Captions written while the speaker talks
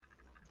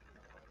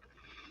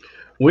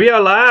We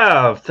are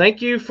live.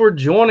 Thank you for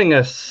joining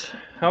us.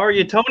 How are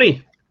you,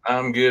 Tony?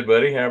 I'm good,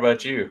 buddy. How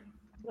about you?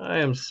 I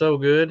am so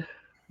good.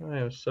 I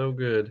am so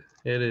good.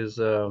 It is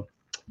an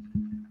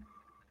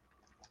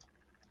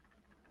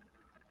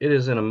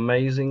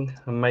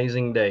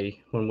amazing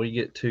day when we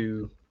get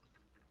to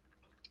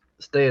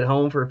stay at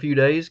home for a few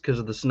days because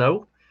of the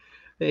snow.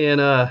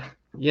 And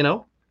you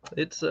know,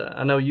 it's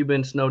I know you've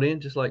been snowed in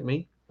just like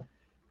me,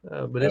 but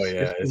Oh it's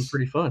yeah, been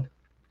pretty fun.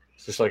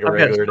 it's just like a I've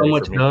got regular so day for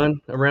much me.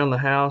 done around the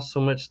house, so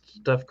much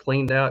stuff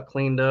cleaned out,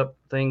 cleaned up,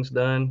 things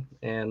done,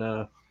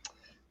 and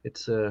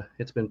it's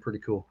been pretty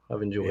cool.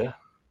 I've enjoyed. Yeah,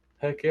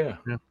 heck yeah.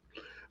 Yeah.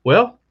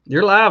 Well,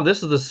 you're live.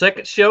 This is the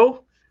second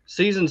show,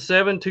 season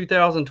 7,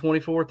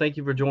 2024. Thank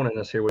you for joining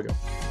us. Here we go.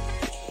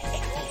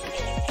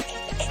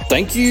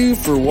 Thank you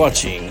for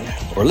watching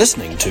or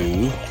listening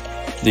to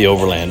the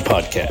Overland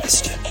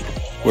Podcast.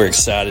 We're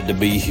excited to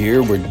be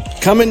here. We're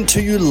coming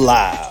to you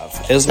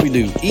live as we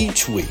do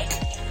each week,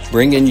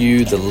 bringing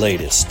you the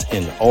latest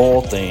in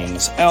all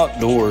things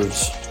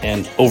outdoors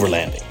and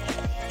overlanding.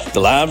 The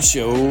live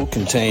show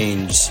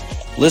contains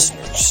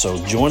listeners, so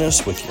join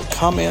us with your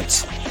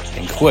comments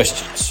and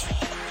questions.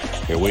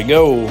 Here we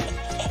go.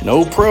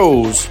 No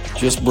pros,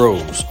 just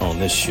bros on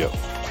this show.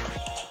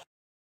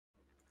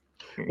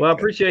 Well, I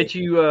appreciate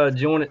you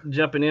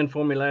jumping in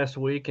for me last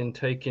week and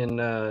taking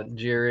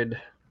Jared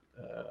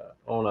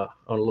on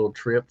a little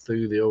trip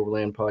through the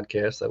Overland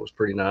Podcast. That was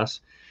pretty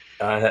nice.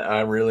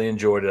 I really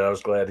enjoyed it. I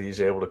was glad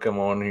he's able to come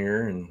on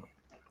here, and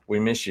we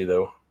miss you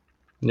though.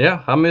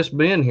 Yeah, I miss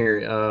being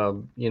here.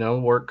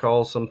 Work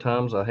calls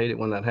sometimes. I hate it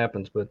when that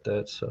happens, but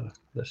that's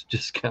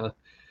just kind of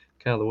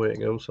the way it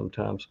goes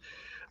sometimes.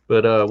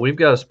 But we've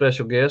got a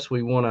special guest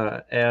we want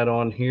to add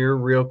on here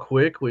real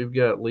quick. We've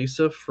got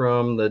Lisa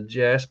from the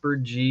Jasper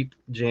Jeep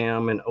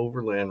Jam and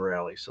Overland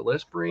Rally. So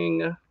let's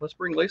bring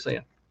Lisa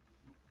in.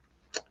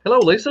 Hello,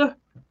 Lisa.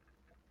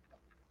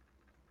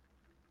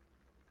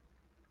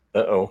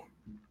 Uh-oh.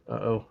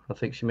 Uh-oh, I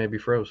think she maybe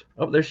froze.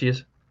 Oh, there she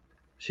is.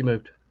 She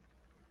moved.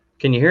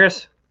 Can you hear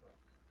us?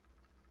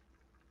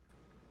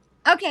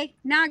 Okay,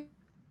 now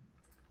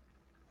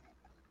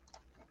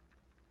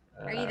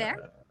are you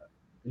there?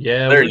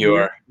 Yeah, there you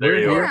are. There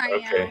you There are. I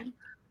Okay. am.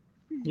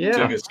 Yeah.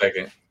 Took a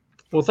second.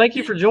 Well, thank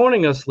you for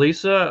joining us,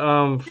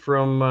 Lisa.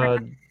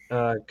 From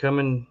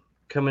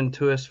coming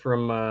to us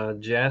from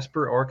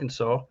Jasper,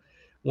 Arkansas,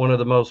 one of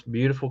the most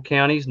beautiful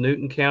counties,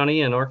 Newton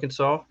County in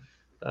Arkansas.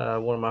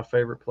 One of my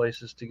favorite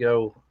places to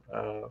go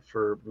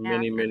for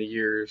many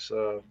years.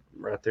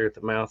 Right there at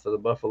the mouth of the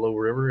Buffalo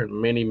River, and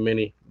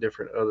many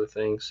different other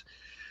things.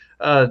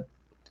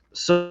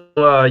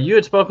 So you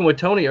had spoken with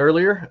Tony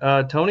earlier.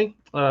 Tony,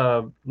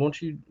 why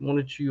don't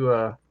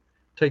you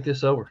take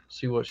this over,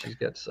 see what she's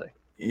got to say.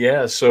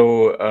 Yeah,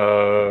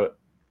 so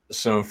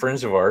some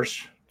friends of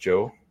ours,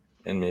 Joe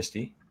and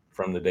Misty,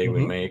 from the Day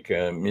We Make,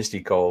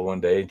 Misty called one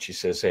day and she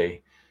says,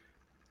 "Hey,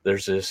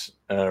 there's this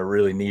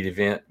really neat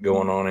event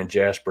going on in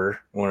Jasper.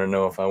 Want to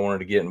know if I wanted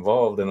to get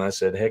involved?" And I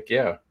said, "Heck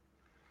yeah."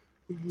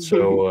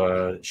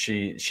 So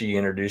she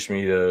introduced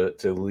me to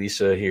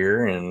Lisa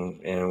here,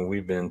 and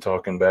we've been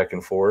talking back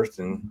and forth,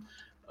 and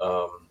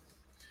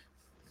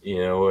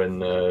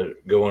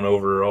going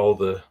over all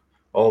the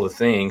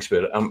things.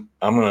 But I'm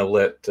gonna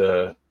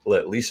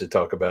let Lisa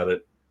talk about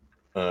it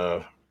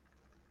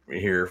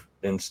here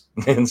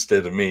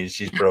instead of me.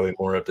 She's probably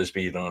more up to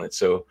speed on it.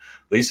 So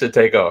Lisa,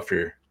 take off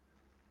here.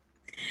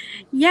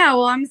 Yeah,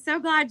 well, I'm so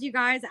glad you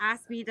guys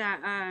asked me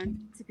to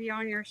be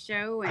on your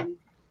show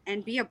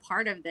and be a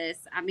part of this.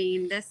 I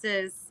mean, this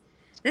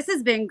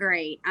has been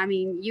great. I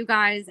mean, you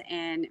guys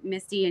and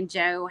Misty and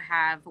Joe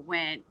have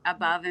went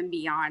above and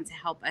beyond to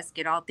help us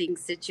get all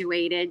things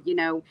situated. You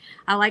know,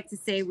 I like to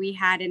say we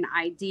had an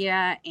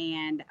idea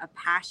and a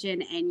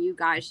passion, and you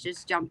guys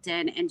just jumped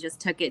in and just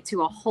took it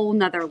to a whole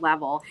nother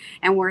level.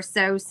 And we're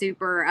so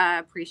super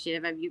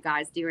appreciative of you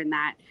guys doing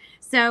that.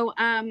 So,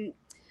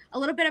 a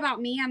little bit about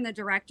me. I'm the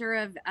director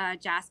of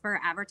Jasper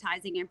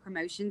Advertising and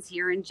Promotions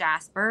here in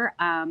Jasper,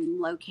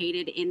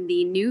 located in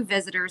the new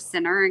Visitors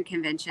Center and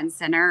Convention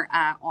Center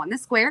on the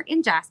square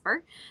in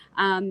Jasper.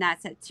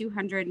 That's at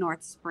 200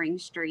 North Spring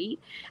Street.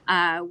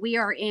 We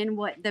are in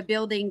what the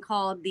building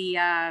called the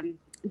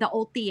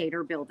old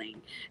theater building.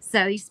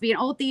 So it used to be an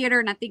old theater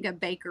and I think a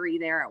bakery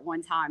there at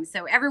one time.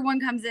 So everyone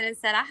comes in and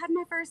said, "I had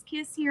my first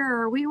kiss here,"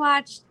 or "We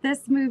watched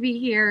this movie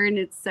here," and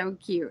it's so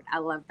cute. I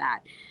love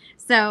that.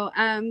 So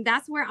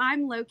that's where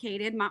I'm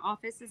located. My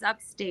office is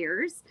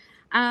upstairs.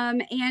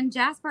 And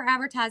Jasper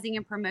Advertising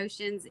and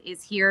Promotions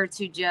is here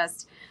to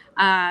just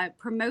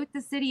promote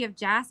the city of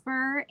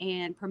Jasper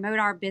and promote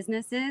our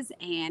businesses.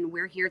 And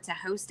we're here to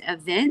host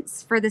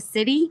events for the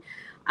city.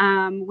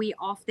 We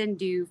often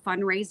do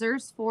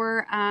fundraisers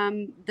for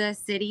the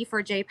city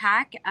for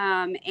JPAC,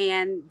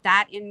 and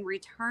that in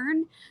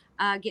return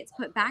gets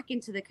put back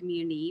into the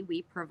community.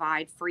 We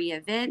provide free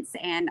events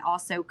and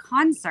also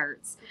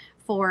concerts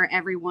for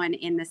everyone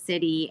in the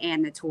city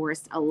and the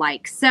tourists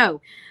alike.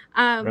 So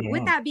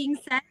with that being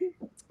said,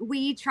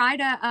 we try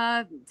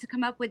to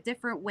come up with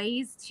different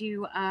ways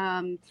to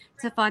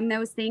fund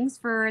those things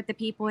for the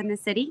people in the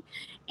city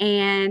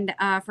and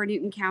for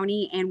Newton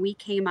County. And we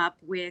came up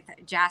with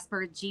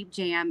Jasper Jeep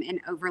Jam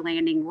and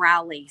Overlanding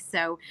Rally.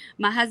 So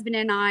my husband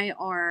and I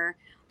are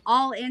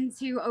all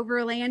into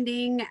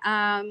overlanding.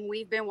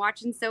 We've been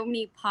watching so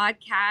many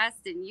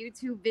podcasts and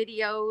YouTube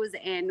videos,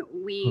 and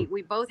we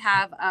both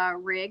have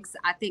rigs.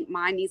 I think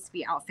mine needs to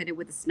be outfitted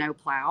with a snow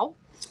plow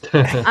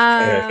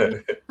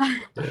at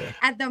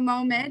the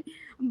moment.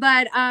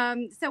 But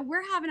so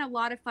we're having a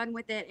lot of fun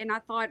with it, and I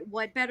thought,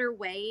 what better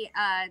way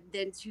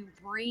than to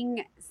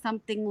bring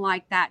something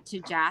like that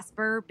to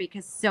Jasper,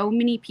 because so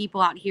many people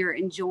out here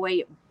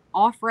enjoy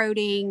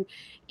off-roading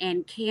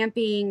and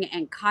camping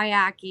and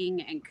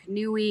kayaking and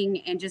canoeing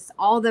and just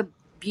all the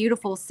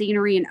beautiful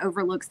scenery and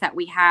overlooks that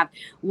we have.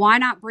 Why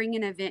not bring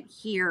an event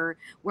here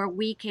where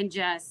we can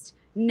just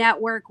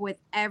network with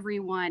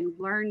everyone,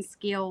 learn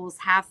skills,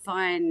 have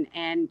fun,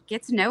 and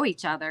get to know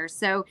each other?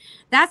 So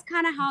that's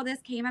kind of how this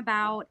came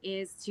about,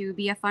 is to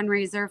be a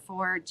fundraiser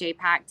for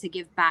JPAC to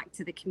give back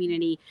to the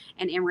community,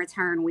 and in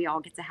return we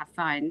all get to have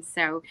fun.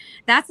 So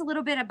that's a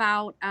little bit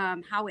about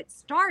how it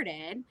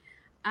started.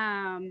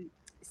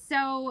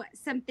 So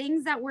some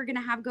things that we're going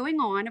to have going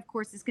on, of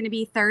course, it's going to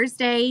be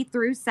Thursday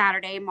through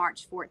Saturday,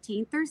 March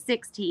 14th through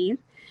 16th.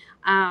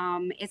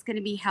 It's going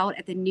to be held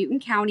at the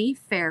Newton County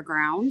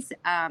Fairgrounds.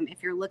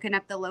 If you're looking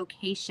up the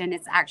location,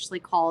 it's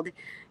actually called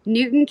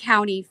Newton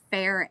County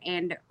Fair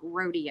and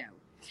Rodeo.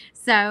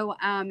 So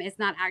it's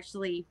not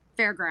actually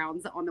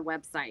fairgrounds on the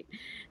website.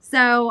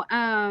 So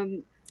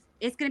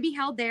it's going to be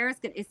held there.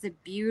 It's a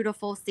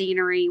beautiful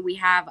scenery. We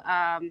have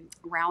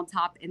Round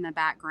Top in the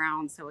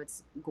background, so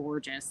it's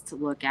gorgeous to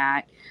look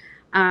at.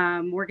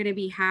 We're going to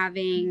be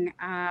having,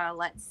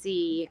 let's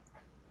see,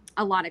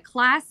 a lot of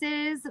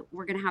classes.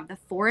 We're going to have the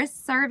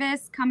Forest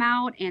Service come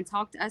out and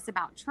talk to us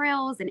about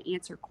trails and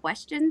answer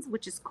questions,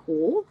 which is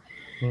cool.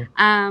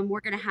 Yeah. We're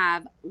going to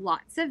have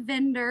lots of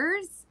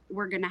vendors.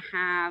 We're going to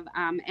have,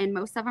 and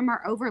most of them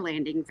are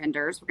overlanding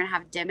vendors. We're going to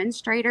have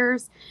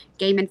demonstrators.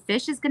 Game and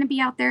Fish is going to be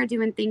out there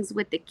doing things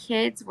with the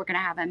kids. We're going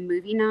to have a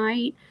movie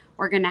night.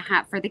 We're going to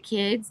have for the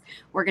kids.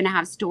 We're going to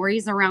have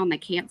stories around the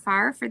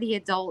campfire for the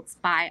adults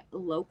by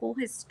local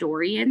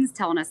historians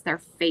telling us their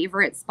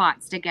favorite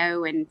spots to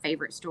go and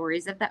favorite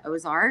stories of the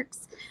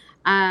Ozarks.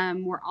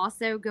 We're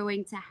also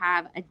going to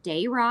have a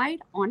day ride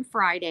on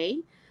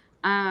Friday.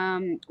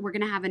 We're going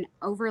to have an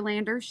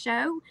Overlander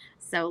show.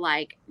 So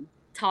like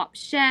Top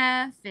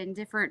Chef and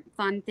different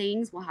fun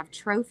things. We'll have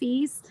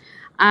trophies.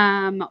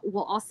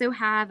 We'll also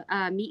have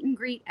a meet and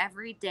greet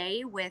every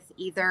day with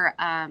either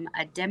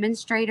a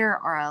demonstrator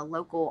or a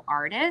local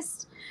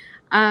artist.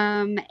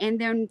 And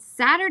then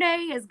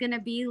Saturday is going to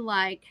be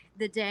like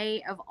the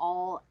day of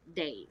all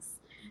days.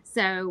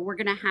 So we're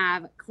going to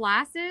have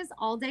classes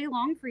all day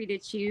long for you to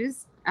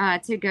choose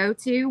to go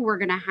to. We're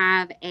going to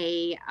have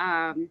a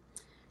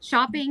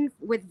shopping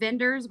with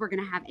vendors. We're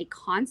going to have a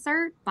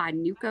concert by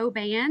Nuco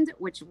Band,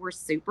 which we're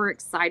super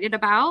excited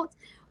about.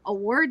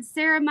 Award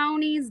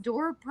ceremonies,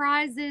 door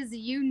prizes,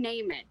 you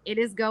name it. It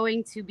is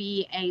going to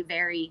be a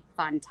very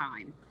fun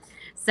time.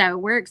 So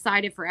we're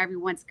excited for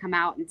everyone to come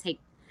out and take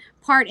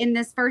part in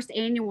this first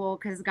annual,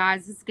 because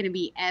guys, it's going to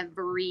be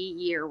every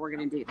year we're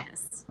going to do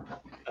this.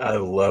 I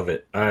love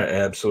it. I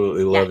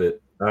absolutely love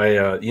it.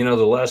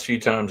 The last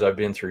few times I've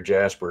been through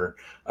Jasper,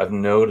 I've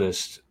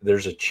noticed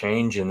there's a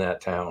change in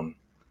that town.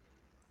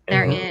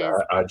 There and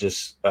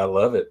is. I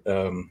love it.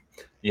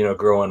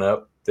 Growing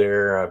up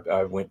there,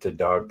 I went to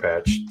Dog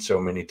Patch so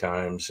many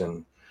times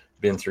and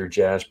been through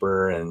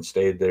Jasper and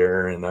stayed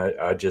there. And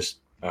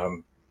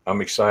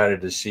I'm excited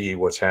to see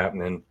what's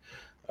happening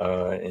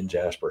in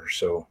Jasper.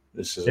 So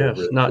this is it's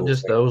really not cool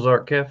just thing. The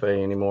Ozark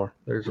Cafe anymore.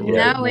 There's a little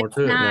bit more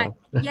to it now.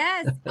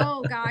 Yes.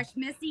 Oh gosh,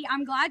 Missy,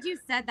 I'm glad you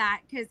said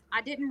that, because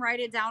I didn't write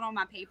it down on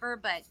my paper,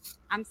 but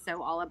I'm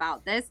so all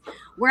about this.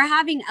 We're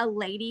having a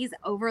ladies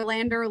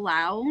Overlander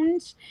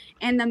lounge,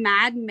 and the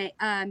Mad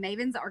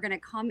Mavens are going to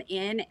come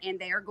in and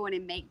they are going to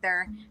make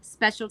their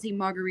specialty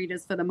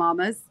margaritas for the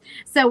mamas.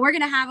 So we're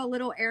going to have a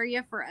little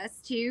area for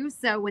us too.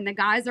 So when the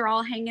guys are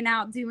all hanging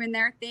out doing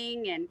their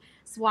thing and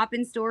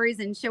swapping stories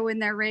and showing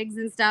their rigs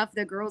and stuff,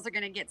 the girls are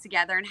going to get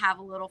together and have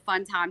a little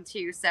fun time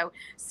too. So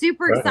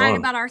super excited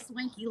about our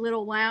swanky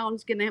little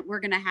lounge we're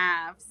going to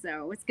have.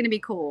 So it's going to be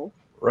cool.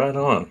 Right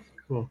on.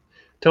 Cool.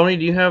 Tony,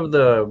 do you have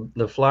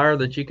the flyer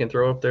that you can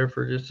throw up there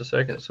for just a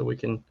second so we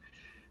can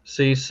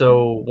see?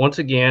 So once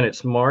again,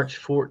 it's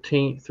March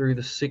 14th through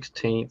the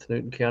 16th,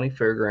 Newton County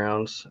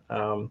Fairgrounds.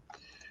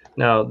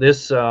 Now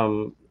this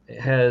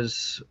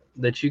has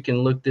that you can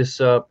look this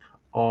up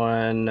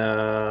on,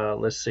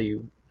 let's see,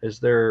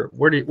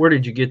 where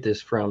did you get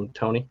this from,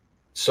 Tony?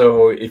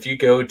 So if you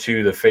go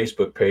to the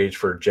Facebook page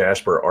for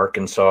Jasper,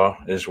 Arkansas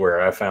is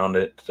where I found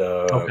it.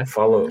 Okay.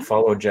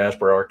 Follow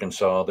Jasper,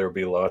 Arkansas. There'll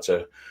be lots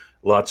of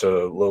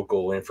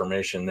local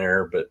information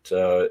there, but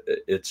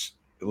it's,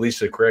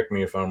 Lisa, correct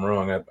me if I'm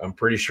wrong. I'm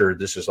pretty sure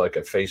this is like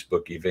a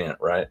Facebook event,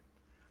 right?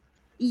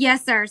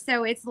 Yes, sir.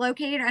 So it's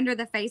located under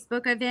the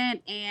Facebook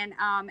event, and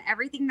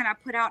everything that I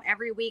put out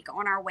every week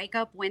on our Wake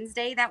Up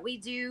Wednesday that we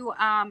do,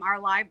 our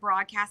live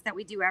broadcast that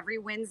we do every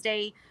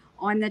Wednesday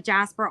on the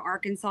Jasper,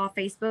 Arkansas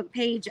Facebook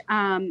page.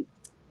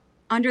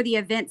 Under the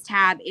events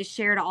tab is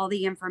shared all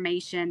the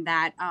information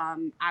that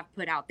I've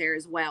put out there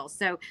as well.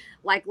 So,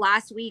 like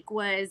last week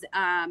was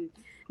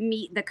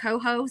meet the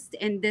co-host,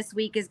 and this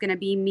week is going to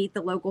be meet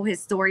the local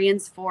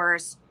historians for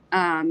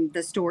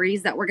the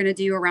stories that we're going to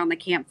do around the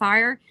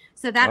campfire.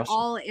 So that Awesome.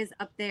 all is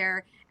up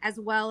there, as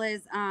well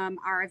as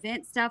our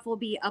event stuff will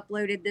be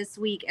uploaded this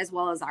week, as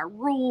well as our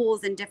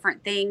rules and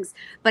different things.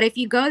 But if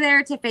you go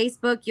there to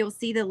Facebook, you'll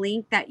see the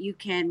link that you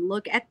can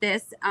look at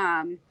this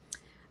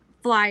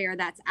flyer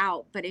that's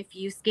out. But if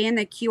you scan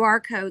the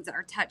QR codes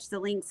or touch the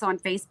links on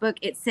Facebook,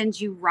 it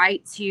sends you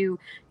right to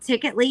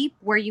Ticket Leap,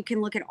 where you can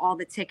look at all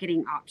the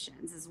ticketing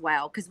options as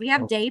well, because we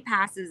have day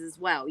passes as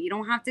well. You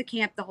don't have to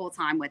camp the whole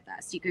time with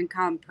us. You can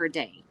come per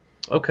day.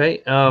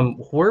 Okay.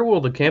 Where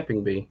will the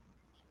camping be?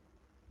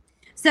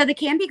 So the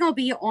camping will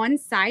be on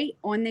site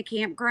on the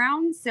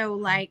campground. So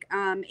like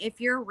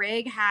if your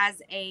rig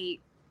has a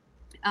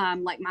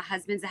like my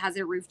husband's has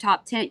a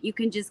rooftop tent, you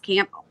can just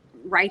camp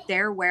right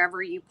there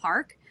wherever you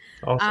park.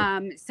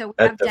 Awesome. So we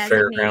At have the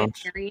designated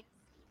fairgrounds? areas.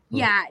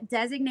 Yeah,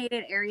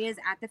 designated areas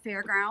at the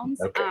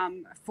fairgrounds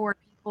Okay. for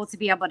people to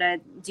be able to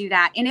do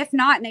that. And if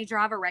not, and they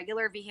drive a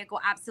regular vehicle,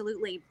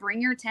 absolutely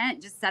bring your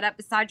tent, just set up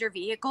beside your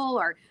vehicle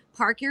or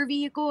park your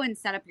vehicle and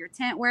set up your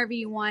tent wherever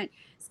you want.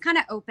 It's kind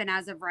of open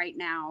as of right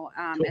now.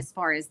 Cool. As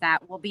far as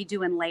that, we'll be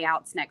doing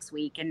layouts next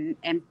week and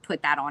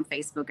put that on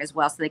Facebook as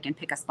well, so they can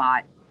pick a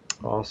spot.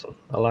 Awesome.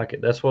 I like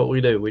it. That's what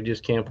we do. We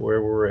just camp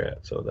wherever we're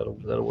at. So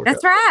that'll work.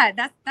 That's out. right.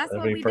 That's That'd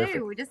what be we perfect.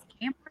 do. We just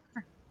camp.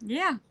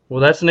 Yeah.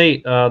 Well, that's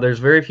neat. There's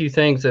very few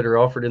things that are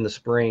offered in the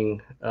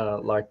spring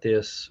like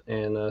this,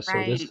 and so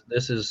Right.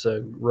 this is a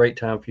great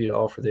time for you to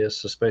offer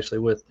this, especially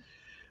with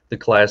the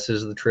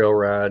classes, the trail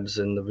rides,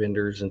 and the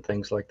vendors and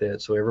things like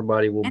that. So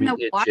everybody will And be the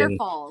itching.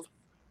 waterfalls.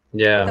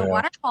 Yeah, The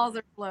waterfalls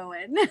are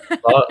flowing.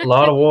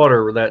 lot of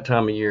water that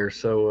time of year.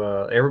 So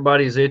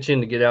everybody's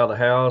itching to get out of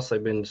the house.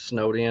 They've been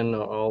snowed in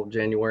all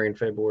January and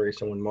February.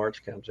 So when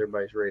March comes,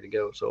 everybody's ready to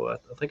go. So I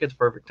think it's a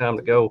perfect time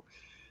to go.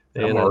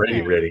 I'm And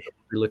already ready.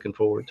 we're looking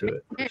forward to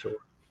it for sure.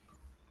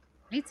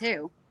 Me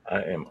too.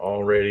 I am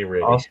already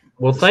ready. Awesome.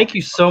 Well, thank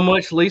you so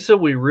much, Lisa.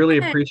 We really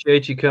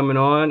appreciate you coming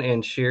on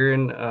and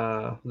sharing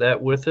that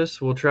with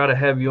us. We'll try to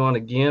have you on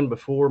again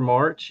before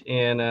March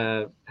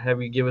and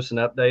have you give us an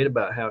update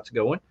about how it's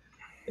going.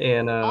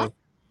 And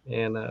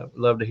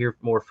love to hear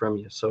more from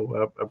you.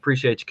 So I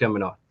appreciate you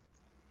coming on.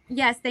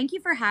 Yes, thank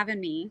you for having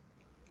me.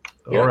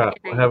 All right.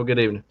 Well, have a good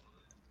evening.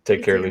 Take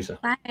You care, too. Lisa.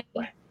 Bye.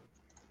 Bye.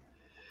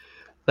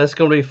 That's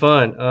going to be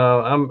fun.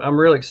 I'm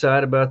really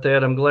excited about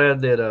that. I'm glad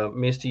that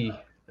Misty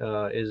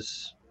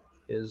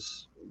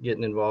is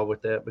getting involved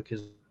with that,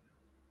 because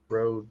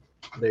road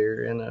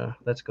there, and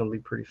that's going to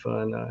be pretty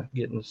fun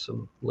getting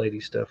some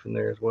lady stuff in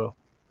there as well.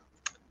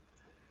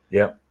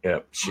 Yep.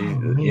 She,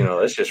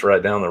 that's just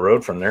right down the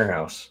road from their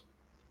house.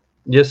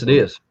 Yes, it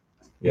is.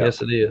 Yep.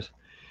 Yes, it is.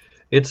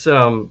 It's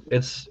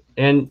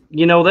and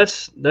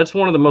that's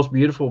one of the most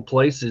beautiful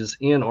places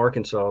in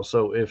Arkansas.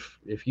 So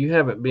if you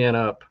haven't been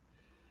up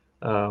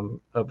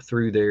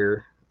through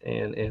there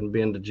and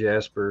been to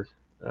Jasper,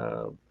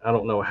 I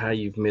don't know how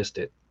you've missed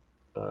it.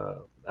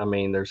 I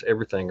mean, there's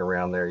everything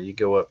around there. You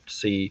go up to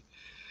see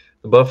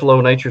the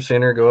Buffalo Nature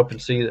Center, go up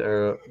and see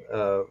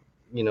the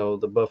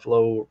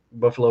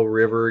Buffalo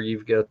River.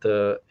 You've got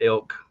the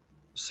Elk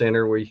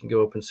Center where you can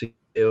go up and see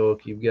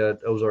elk. You've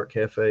got Ozark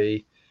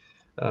Cafe.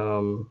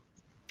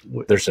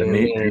 There's a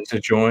neat pizza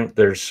joint.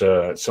 There's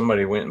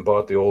somebody went and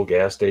bought the old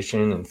gas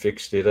station and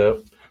fixed it up.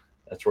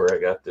 That's where I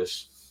got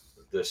this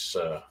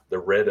the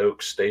Red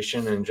Oak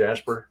Station in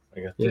Jasper.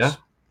 I got this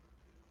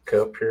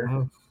cup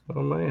here.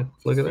 Oh man,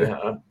 look at that.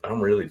 Yeah, I'm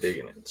really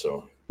digging it.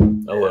 So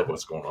I love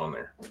what's going on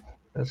there.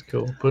 That's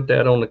cool. Put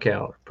that on the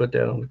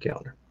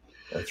calendar.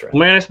 That's right. Well,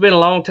 man, it's been a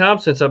long time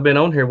since I've been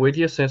on here with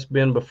you. Since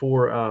been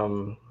before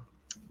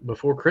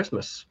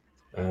Christmas.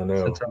 I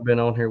know. Since I've been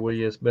on here with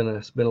you, it's been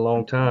a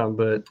long time.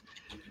 But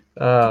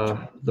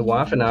the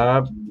wife and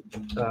I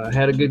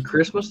had a good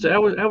Christmas.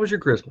 How was your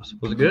Christmas?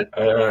 Was it good?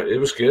 It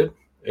was good.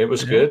 It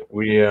was good.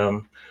 We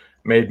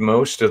made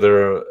most of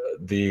the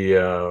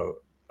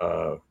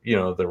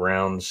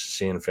rounds,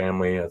 seeing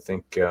family. I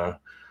think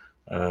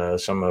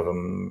some of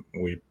them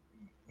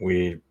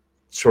we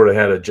sort of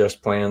had to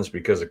adjust plans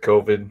because of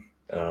COVID.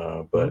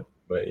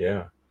 But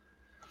yeah.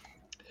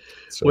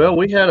 So. Well,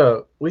 we had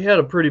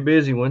a pretty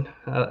busy one.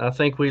 I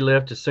think we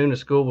left as soon as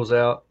school was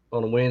out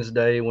on a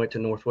Wednesday. Went to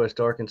Northwest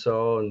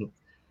Arkansas and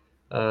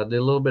did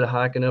a little bit of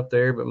hiking up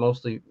there, but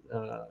mostly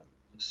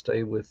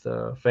stayed with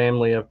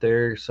family up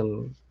there.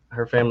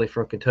 Her family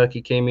from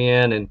Kentucky came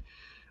in, and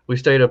we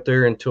stayed up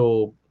there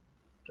until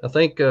I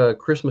think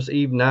Christmas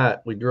Eve night.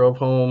 We drove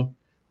home,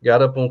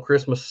 got up on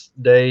Christmas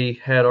Day,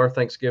 had our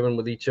Thanksgiving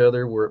with each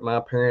other. We're at my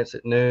parents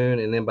at noon,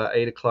 and then by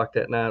 8:00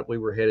 that night, we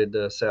were headed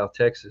to South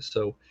Texas.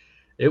 So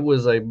it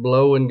was a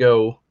blow and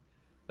go,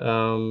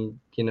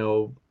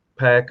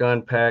 pack,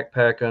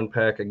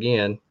 unpack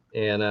again,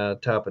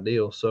 and type of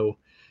deal. So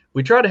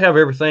we tried to have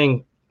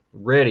everything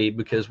ready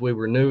because we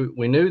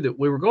knew that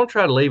we were going to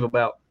try to leave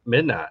about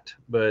midnight.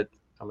 But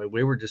I mean,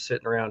 we were just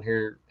sitting around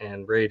here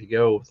and ready to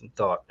go, and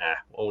thought,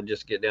 we'll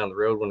just get down the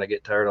road. When I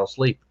get tired, I'll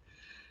sleep.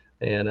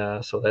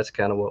 And so that's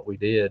kind of what we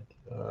did.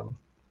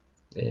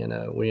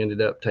 And we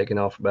ended up taking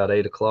off about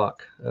 8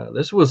 o'clock.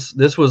 This was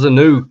a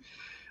new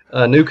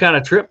kind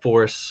of trip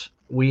for us.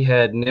 We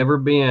had never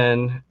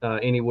been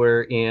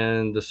anywhere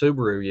in the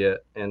Subaru yet,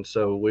 and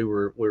so we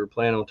were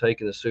planning on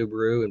taking the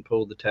Subaru and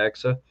pulled the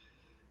Taxa,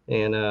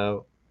 and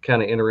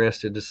kind of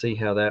interested to see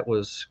how that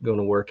was going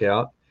to work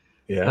out.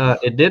 Yeah.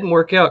 It didn't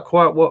work out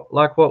quite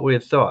like what we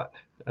had thought.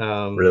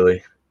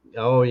 Really?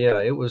 Oh yeah,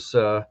 it was.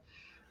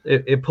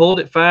 It pulled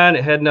it fine.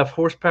 It had enough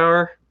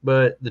horsepower,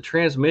 but the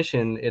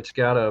transmission, it's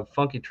got a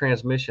funky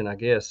transmission, I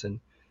guess, and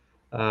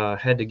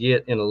had to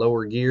get in a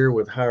lower gear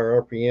with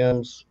higher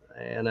RPMs,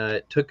 and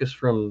it took us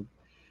from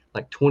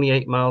like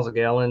 28 miles a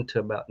gallon to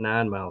about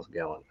 9 miles a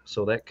gallon.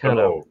 So that kind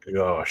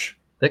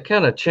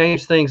of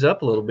changed things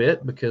up a little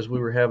bit, because we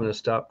were having to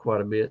stop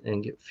quite a bit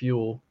and get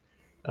fuel,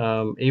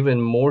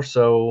 even more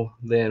so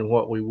than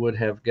what we would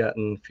have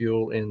gotten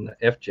fuel in the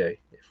FJ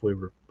if we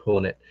were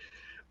pulling it.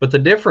 But the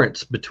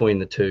difference between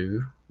the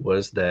two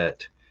was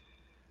that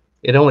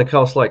it only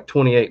costs like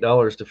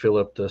 $28 to fill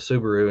up the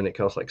Subaru, and it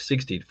costs like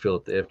 $60 to fill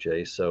up the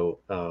FJ. So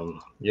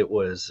it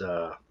was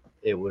a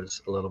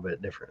little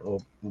bit different.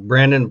 Well,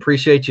 Brandon,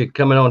 appreciate you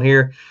coming on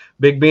here.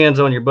 Big Ben's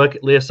on your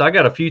bucket list. I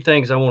got a few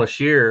things I want to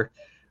share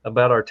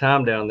about our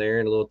time down there,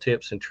 and little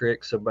tips and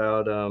tricks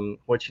about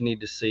what you need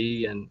to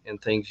see and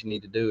things you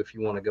need to do if you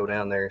want to go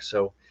down there.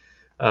 So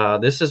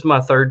this is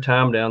my third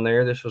time down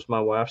there. This was my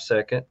wife's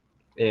second,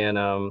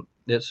 and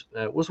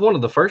it was one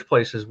of the first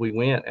places we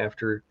went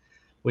after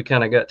we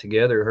kind of got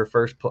together. Her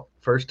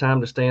first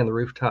time to stay in the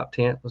rooftop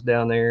tent was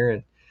down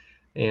there,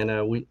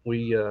 and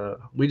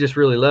we just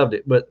really loved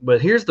it.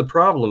 But here's the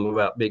problem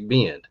about Big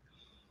Bend: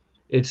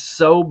 it's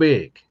so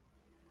big.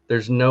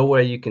 There's no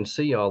way you can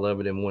see all of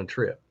it in one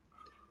trip.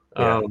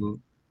 Yeah.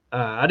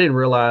 I didn't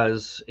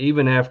realize,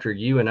 even after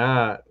you and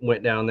I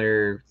went down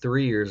there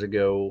 3 years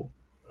ago,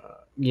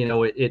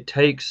 it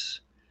takes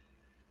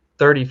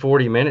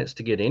 30-40 minutes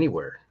to get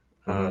anywhere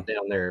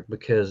down there,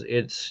 because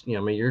it's,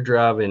 you're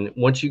driving.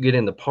 Once you get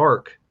in the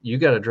park, you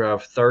got to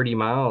drive 30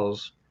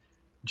 miles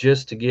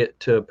just to get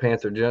to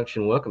Panther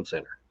Junction Welcome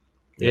Center.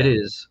 Yeah. It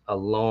is a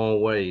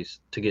long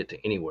ways to get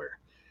to anywhere.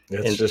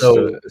 It's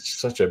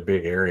it's such a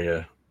big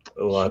area.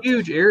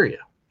 Huge area.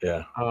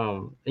 Yeah.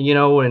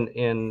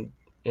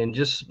 And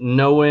just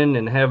knowing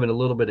and having a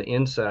little bit of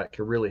insight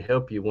can really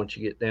help you once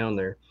you get down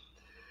there.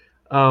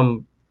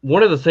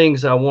 One of the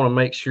things I want to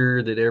make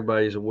sure that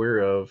everybody's aware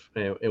of,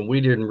 and we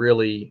didn't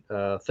really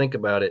think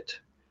about it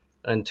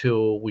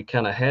until we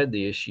kind of had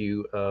the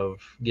issue of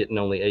getting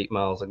only 8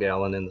 miles a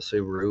gallon in the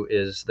Subaru,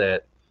 is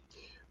that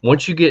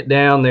once you get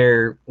down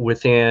there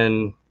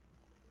within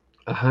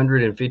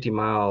 150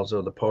 miles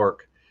of the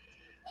park,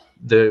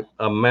 the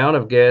amount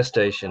of gas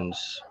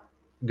stations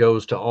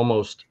goes to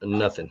almost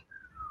nothing.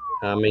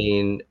 I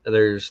mean,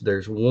 there's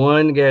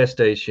one gas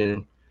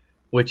station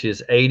which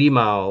is 80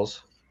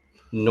 miles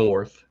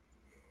north,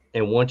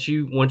 and once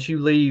you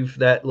leave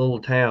that little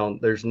town,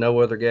 there's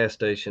no other gas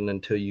station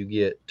until you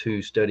get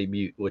to Study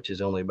Butte, which is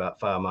only about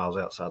 5 miles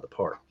outside the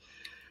park.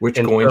 Which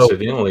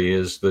coincidentally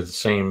is the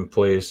same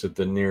place that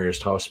the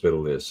nearest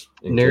hospital is.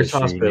 Nearest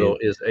hospital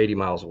is 80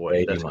 miles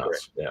away. 80 That's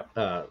miles, correct.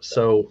 Yeah.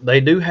 So they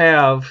do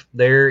have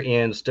there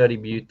in Study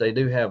Butte, they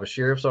do have a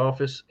sheriff's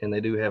office, and they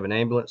do have an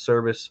ambulance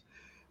service.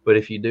 But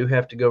if you do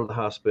have to go to the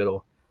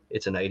hospital,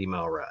 it's an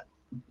 80-mile ride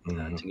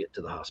to get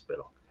to the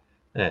hospital.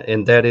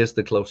 And that is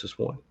the closest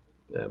one,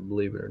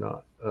 believe it or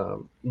not.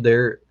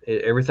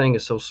 Everything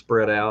is so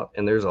spread out,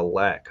 and there's a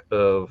lack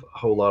of a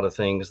whole lot of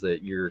things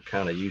that you're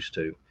kind of used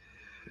to.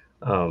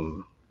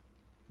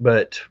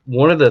 But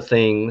one of the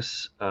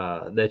things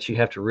that you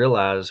have to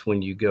realize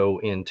when you go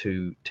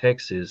into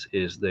Texas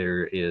is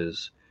there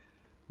is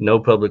no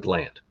public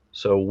land.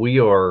 So we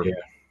are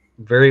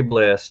very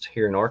blessed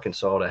here in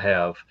Arkansas to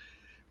have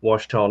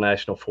Ouachita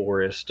National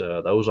Forest,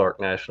 the Ozark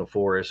National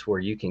Forest, where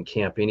you can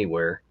camp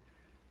anywhere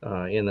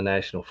in the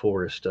National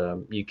Forest.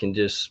 You can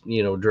just,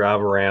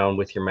 drive around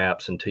with your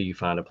maps until you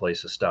find a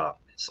place to stop.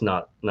 It's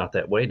not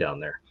that way down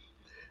there.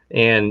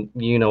 And,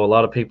 a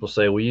lot of people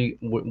say, well,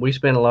 we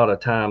spend a lot of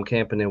time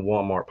camping in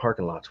Walmart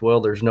parking lots.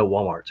 Well, there's no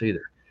Walmarts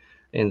either.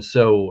 And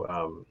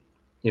so,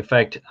 in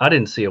fact, I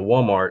didn't see a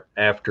Walmart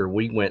after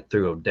we went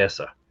through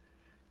Odessa,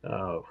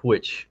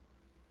 which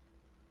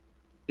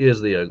is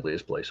the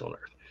ugliest place on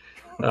earth.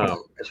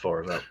 As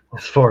far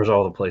as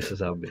all the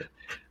places I've been.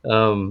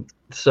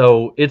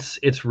 So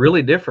it's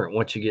really different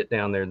once you get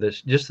down there.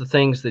 That's just the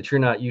things that you're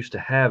not used to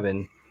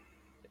having.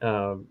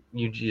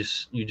 You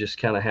just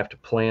kind of have to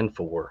plan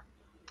for.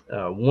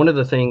 One of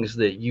the things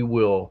that you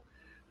will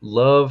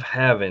love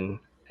having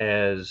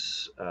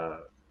as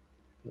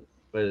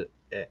to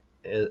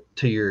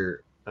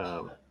your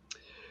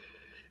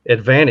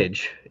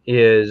advantage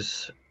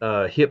is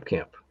hip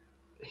camp.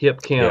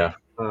 Hip camp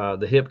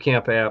The Hip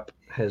Camp app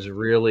has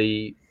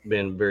really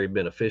been very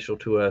beneficial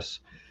to us.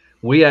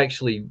 We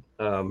actually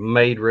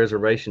made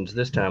reservations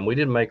this time. We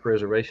didn't make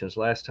reservations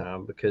last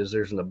time because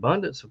there's an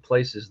abundance of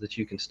places that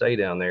you can stay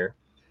down there.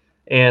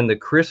 And the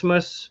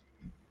Christmas,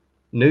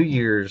 New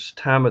Year's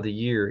time of the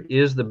year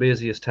is the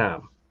busiest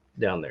time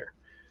down there.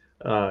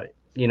 Uh,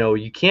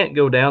 you can't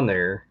go down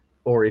there,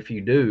 or if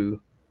you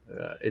do,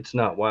 it's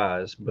not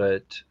wise.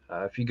 But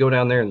if you go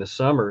down there in the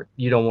summer,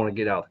 you don't want to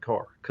get out of the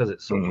car because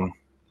it's so hot. Mm-hmm.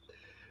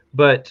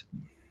 But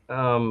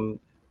um,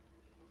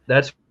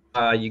 that's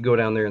why you go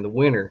down there in the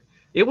winter.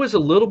 It was a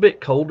little bit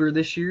colder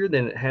this year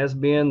than it has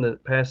been the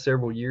past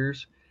several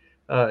years.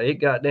 It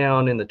got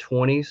down in the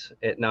 20s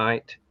at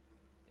night,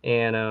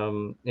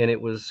 and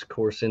it was, of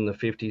course, in the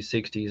 50s,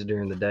 60s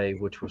during the day,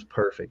 which was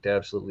perfect,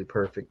 absolutely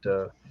perfect.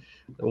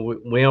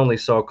 We only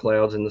saw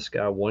clouds in the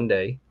sky one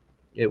day.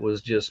 It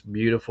was just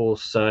beautiful,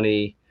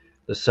 sunny.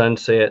 The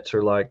sunsets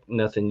are like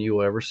nothing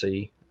you'll ever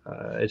see.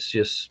 It's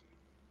just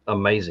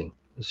amazing.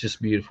 It's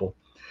just beautiful.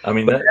 I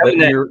mean But that having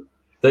that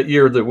that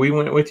year that we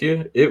went with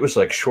you, it was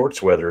like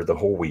shorts weather the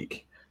whole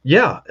week.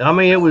 Yeah, I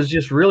mean, it was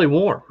just really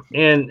warm,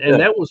 and Yeah.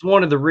 that was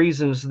one of the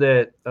reasons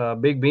that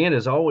Big Bend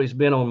has always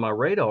been on my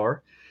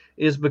radar,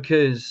 is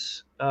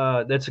because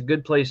that's a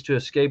good place to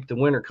escape the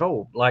winter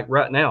cold. Like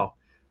right now,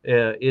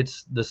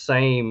 it's the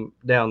same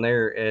down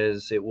there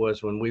as it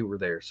was when we were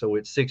there. So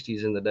it's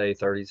 60s in the day,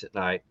 30s at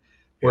night.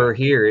 Yeah. Where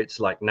here it's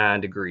like 9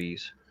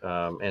 degrees,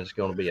 and it's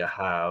going to be a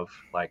high of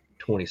like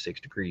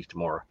 26 degrees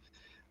tomorrow,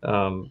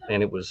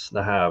 and it was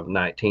the high of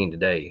 19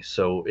 today.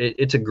 So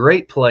it's a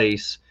great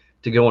place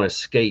to go and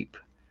escape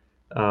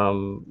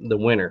the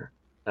winter.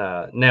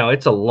 Now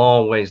it's a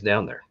long ways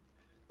down there.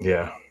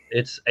 Yeah.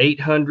 It's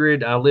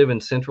 800. I live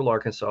in Central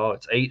Arkansas.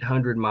 It's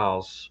 800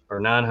 miles or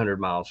 900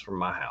 miles from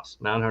my house,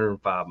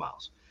 905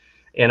 miles,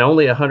 and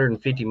only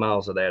 150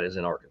 miles of that is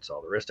in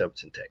Arkansas. The rest of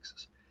it's in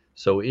Texas.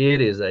 So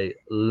it is a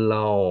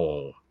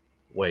long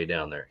way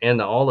down there, and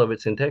all of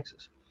it's in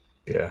Texas.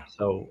 Yeah.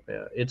 So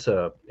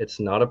it's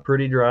not a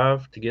pretty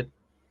drive to get.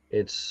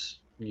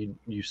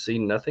 You see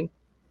nothing,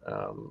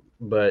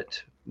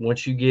 but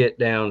once you get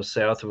down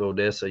south of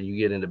Odessa, you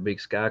get into big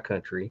sky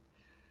country,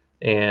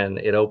 and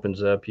it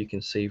opens up. You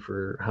can see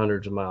for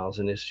hundreds of miles,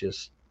 and it's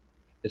just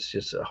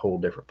a whole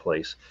different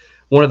place.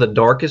 One of the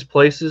darkest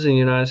places in the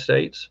United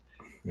States.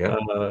 Yeah.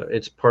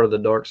 It's part of the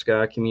dark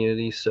sky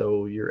community,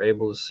 so you're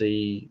able to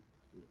see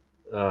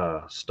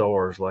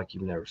stars like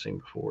you've never seen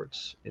before.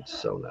 It's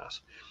so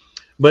nice.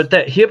 But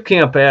that Hip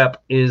Camp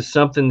app is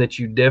something that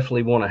you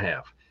definitely want to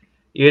have.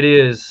 It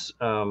is.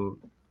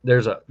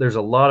 There's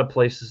a lot of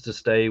places to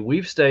stay.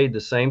 We've stayed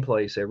the same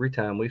place every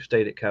time. We've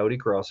stayed at Coyote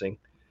Crossing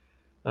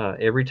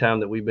every time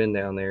that we've been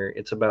down there.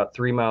 It's about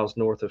 3 miles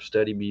north of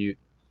Study Butte.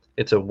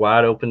 It's a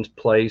wide open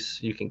place.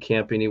 You can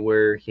camp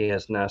anywhere. He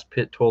has nice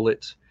pit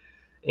toilets.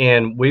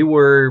 And we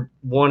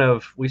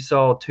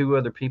saw two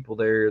other people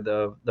there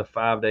the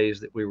 5 days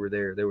that we were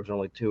there. There was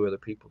only two other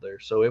people there,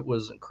 so it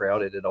wasn't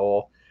crowded at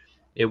all.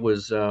 It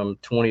was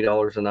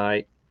 $20 a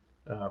night,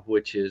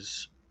 which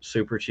is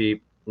super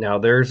cheap. Now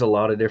there's a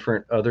lot of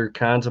different other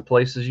kinds of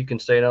places you can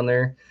stay down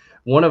there.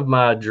 One of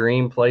my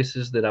dream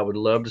places that I would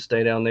love to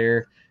stay down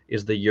there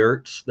is the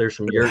yurts. There's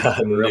some yurts I that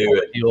are up knew on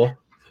it. the hill,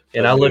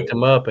 and I I knew looked it.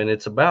 them up, and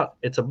it's about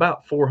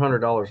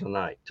 $400 a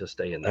night to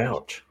stay in those,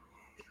 Ouch.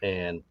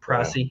 and Wow.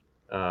 pricey.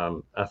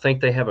 I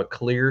think they have a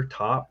clear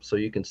top, so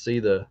you can see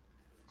the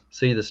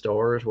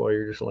stars while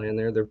you're just laying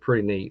there. They're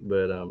pretty neat,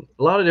 but a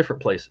lot of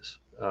different places.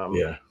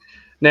 Yeah.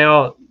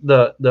 Now,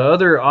 the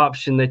other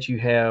option that you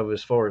have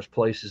as far as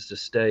places to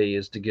stay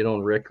is to get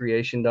on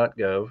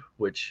recreation.gov,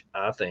 which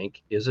I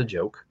think is a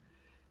joke,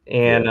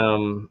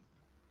 Yeah.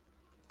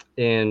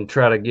 and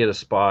try to get a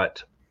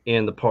spot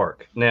in the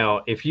park.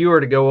 Now, if you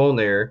were to go on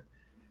there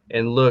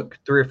and look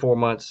 3 or 4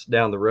 months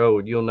down the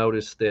road, you'll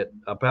notice that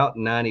about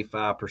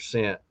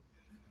 95%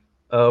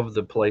 of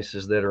the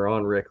places that are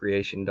on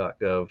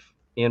recreation.gov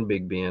in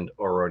Big Bend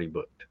are already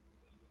booked.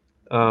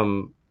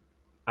 Um,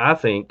 I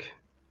think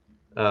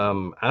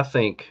I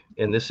think,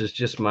 and this is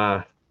just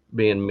my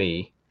being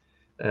me,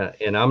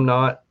 and I'm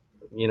not,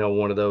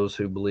 one of those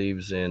who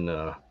believes in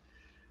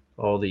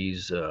all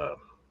these,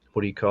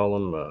 what do you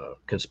call them,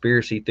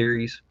 conspiracy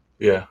theories.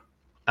 Yeah.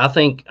 I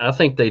think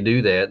they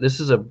do that. This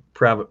is a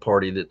private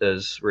party that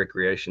does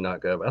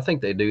recreation.gov. I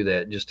think they do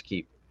that just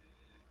to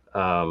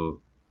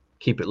um,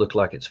 keep it look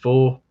like it's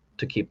full,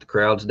 to keep the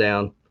crowds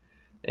down,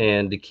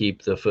 and to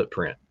keep the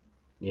footprint,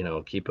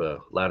 keep a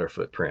louder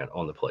footprint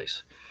on the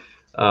place.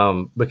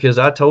 Because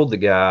I told the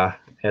guy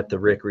at the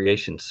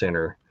recreation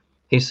center,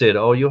 he said,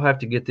 "Oh, you'll have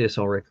to get this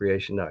on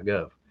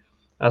recreation.gov."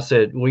 I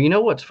said, "Well, you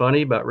know what's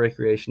funny about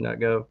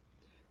recreation.gov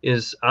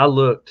is I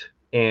looked,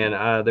 and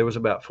there was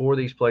about four of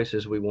these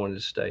places we wanted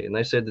to stay, and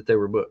they said that they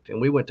were booked, and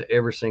we went to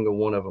every single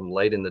one of them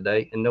late in the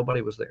day, and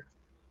nobody was there."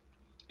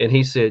 And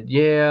he said,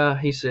 "Yeah,"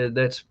 he said,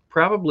 "that's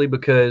probably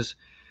because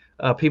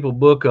people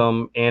book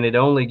them, and it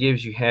only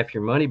gives you half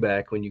your money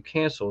back when you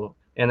cancel,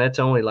 and that's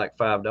only like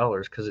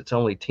 $5 because it's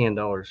only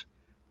 $10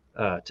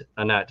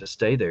 a night to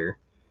stay there."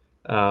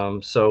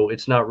 So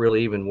it's not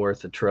really even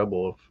worth the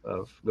trouble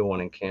of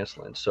going and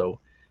canceling. So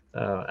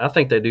I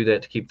think they do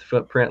that to keep the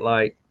footprint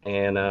light.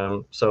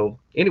 And so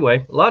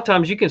anyway, a lot of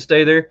times you can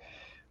stay there.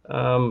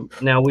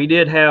 Now we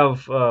did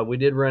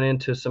run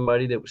into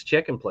somebody that was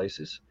checking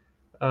places,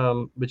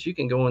 but you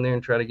can go in there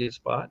and try to get a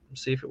spot and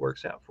see if it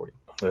works out for you.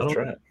 That's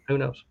right. Who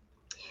knows?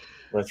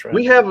 That's right.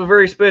 We have a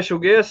very special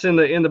guest in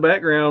the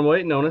background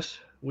waiting on us.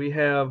 We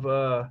have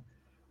the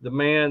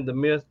man, the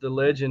myth, the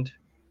legend.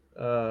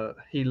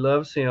 He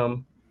loves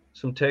him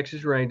some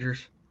Texas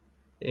Rangers,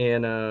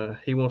 and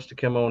he wants to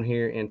come on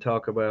here and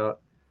talk about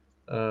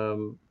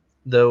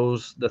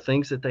the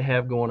things that they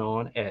have going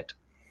on at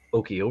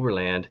Okie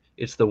Overland.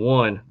 It's the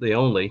one, the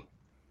only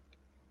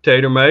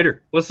Tater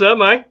Mater. What's up,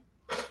 Mike?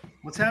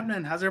 What's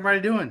happening? How's everybody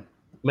doing?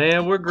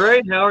 Man, we're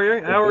great. How are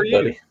you? How are you?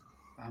 Buddy.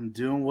 I'm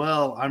doing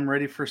well. I'm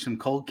ready for some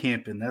cold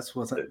camping. That's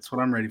what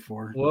I'm ready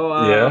for. Well,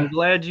 I'm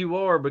glad you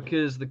are,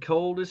 because the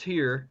cold is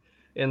here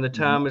and the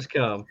time has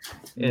come.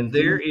 And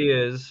there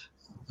is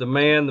the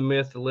man, the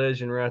myth, the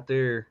legend right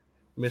there,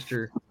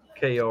 Mr.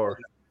 KR.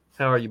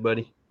 How are you,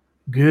 buddy?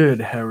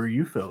 Good. How are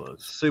you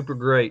fellas? Super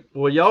great.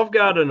 Well, y'all have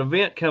got an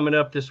event coming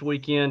up this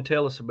weekend.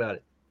 Tell us about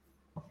it.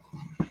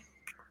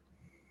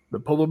 The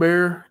Polar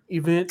Bear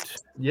event.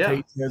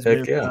 Yeah.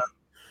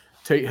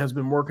 Tate has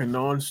been working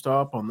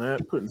nonstop on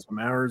that, putting some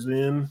hours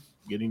in,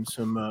 getting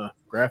some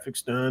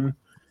graphics done.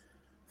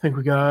 I think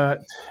we got,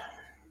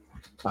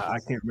 I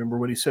can't remember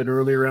what he said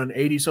earlier, around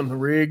 80-something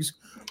rigs.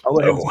 I'll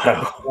let him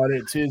talk about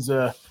it. It's his,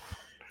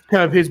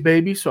 kind of his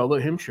baby, so I'll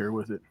let him share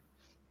with it.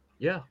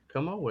 Yeah,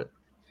 come on with it.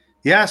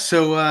 Yeah,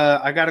 so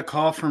I got a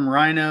call from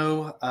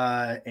Rhino,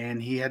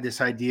 and he had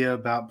this idea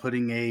about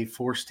putting a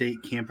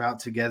 4-state camp out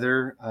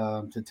together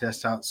to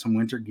test out some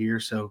winter gear.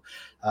 So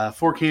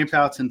 4 camp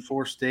outs in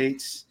 4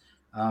 states.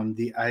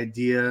 The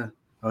idea,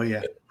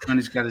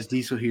 Sonny's got his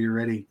diesel heater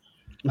ready.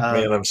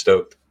 Man, I'm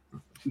stoked.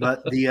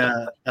 But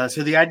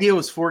so the idea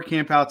was 4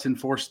 camp outs in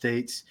 4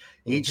 states.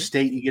 Each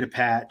state you get a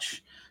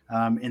patch.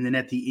 And then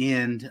at the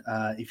end,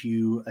 if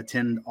you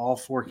attend all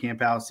 4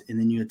 camp outs and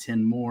then you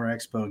attend more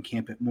expo and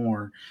camp at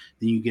more,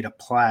 then you get a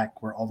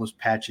plaque where all those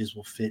patches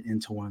will fit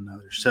into one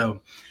another.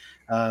 So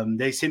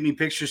they sent me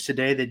pictures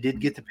today. They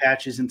did get the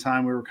patches in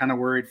time. We were kind of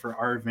worried for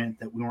our event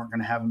that we weren't going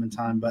to have them in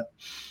time, but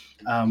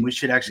we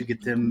should actually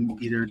get them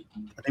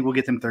I think we'll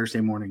get them Thursday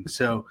morning.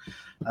 So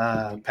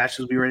patches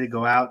will be ready to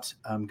go out.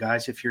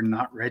 Guys, if you're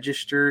not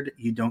registered,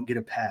 you don't get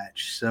a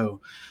patch. So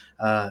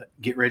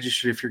get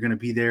registered if you're going to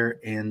be there.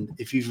 And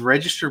if you've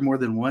registered more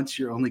than once,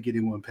 you're only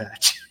getting 1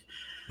 patch.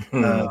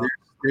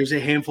 There's a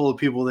handful of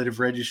people that have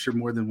registered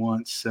more than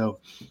once. So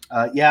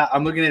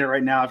I'm looking at it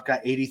right now. We've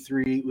got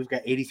 83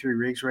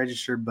 rigs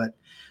registered, but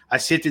I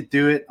sifted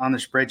through it on the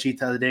spreadsheet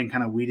the other day and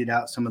kind of weeded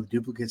out some of the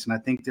duplicates. And I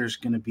think there's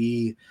going to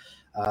be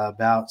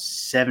about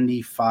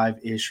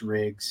 75-ish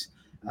rigs.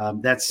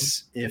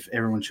 That's if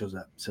everyone shows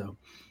up. So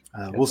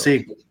we'll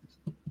see.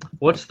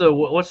 What's the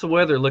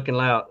weather looking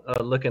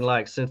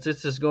like? Since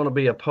this is going to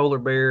be a polar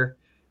bear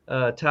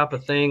type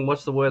of thing,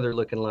 what's the weather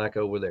looking like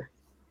over there?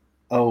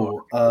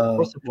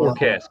 What's the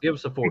forecast? Give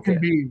us a forecast.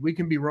 We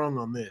can be wrong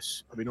on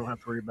this. We don't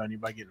have to worry about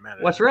anybody getting mad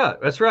at us.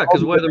 That's right.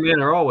 Because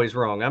weathermen are always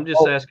wrong. I'm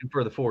just asking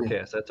for the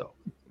forecast. That's all.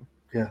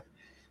 Yeah.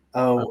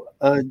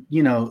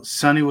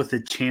 Sonny with a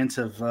chance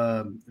of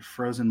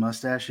frozen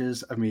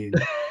mustaches. I mean,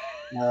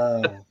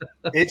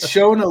 it's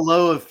showing a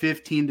low of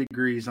 15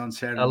 degrees on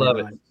Saturday. I love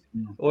it.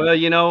 Well,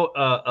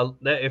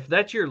 if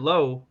that's your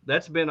low,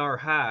 that's been our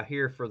high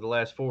here for the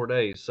last 4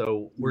 days.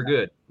 So we're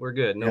good. We're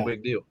good. No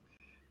big deal.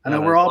 I know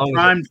we're all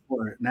primed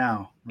for it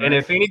now. Right? And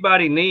if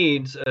anybody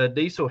needs a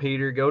diesel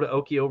heater, go to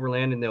Okie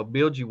Overland and they'll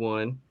build you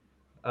one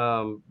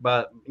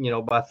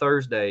by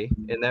Thursday,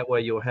 and that way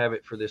you'll have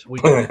it for this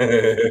weekend.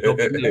 No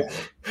big deal.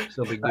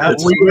 So big deal.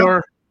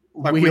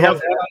 We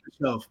have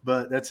ourselves,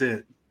 but that's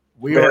it.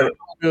 We are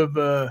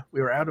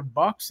out of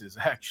boxes.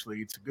 Actually,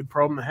 it's a good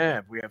problem to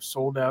have. We have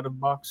sold out of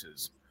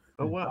boxes.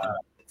 Oh wow,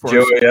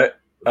 Joey!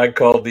 I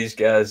called these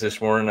guys this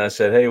morning. I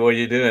said, "Hey, what are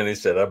you doing?" He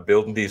said, "I'm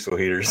building diesel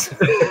heaters."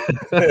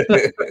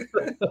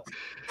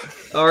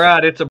 All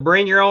right, it's a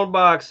bring your own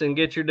box and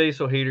get your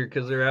diesel heater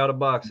because they're out of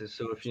boxes.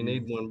 So if you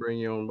need one, bring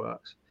your own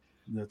box.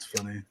 That's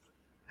funny.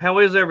 How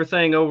is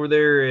everything over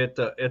there at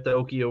the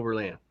Okie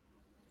Overland?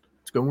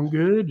 It's going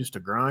good. Just a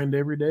grind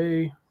every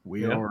day.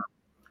 We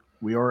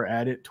are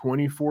at it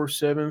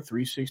 24/7,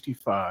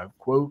 365,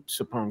 quotes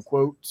upon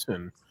quotes,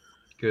 and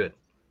good.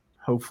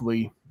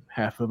 Hopefully,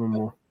 half of them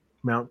will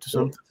mount to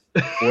something.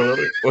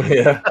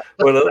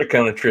 What other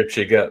kind of trips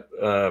you got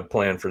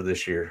planned for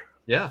this year?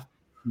 Yeah.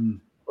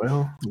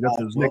 Well, we got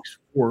those next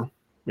 4.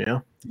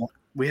 Yeah.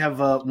 We have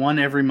one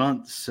every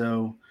month,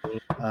 so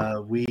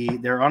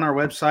they're on our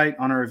website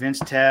on our events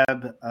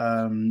tab,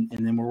 and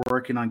then we're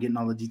working on getting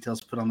all the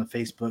details put on the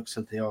Facebook so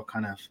that they all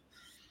kind of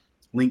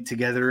link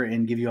together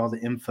and give you all the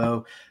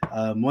info.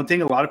 One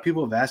thing a lot of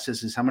people have asked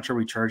us is how much are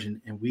we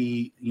charging? And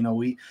me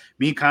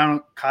and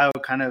Kyle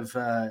kind of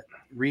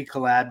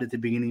recollabed at the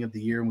beginning of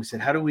the year, and we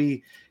said, how do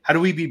we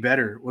be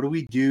better? What do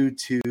we do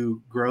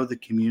to grow the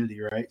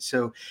community, right?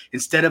 So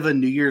instead of a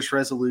New Year's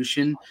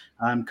resolution,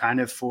 kind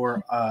of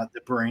for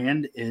the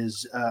brand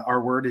is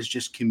our word is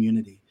just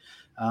community.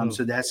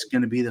 So that's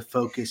going to be the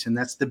focus, and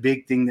that's the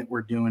big thing that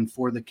we're doing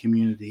for the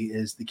community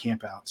is the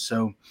camp out.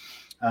 So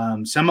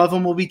some of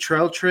them will be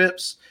trail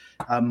trips.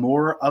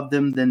 More of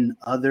them than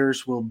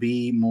others will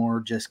be more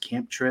just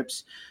camp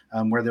trips,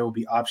 where there will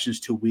be options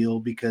to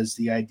wheel, because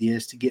the idea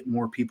is to get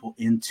more people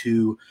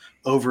into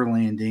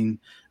overlanding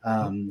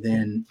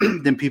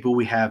than people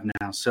we have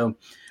now. So,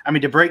 I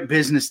mean, to break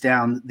business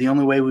down, the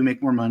only way we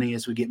make more money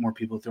is we get more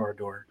people through our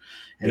door.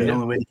 And the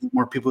only way to get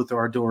more people through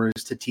our door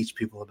is to teach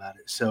people about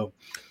it. So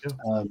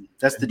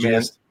that's the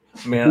gist.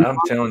 Man, I'm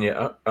telling you,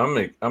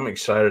 I'm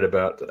excited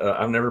about.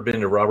 I've never been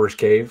to Robbers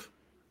Cave,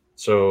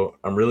 so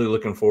I'm really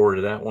looking forward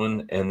to that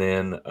one. And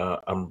then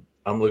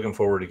I'm looking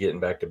forward to getting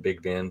back to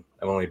Big Bend.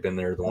 I've only been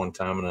there the one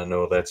time, and I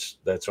know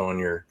that's on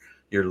your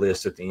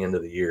list at the end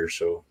of the year.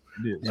 So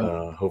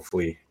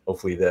hopefully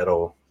that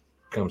all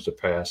comes to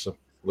pass. I'm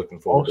looking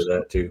forward to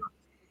that too.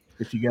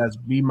 If you guys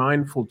be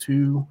mindful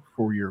too,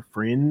 for your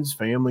friends,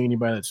 family,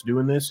 anybody that's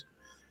doing this,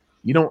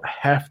 you don't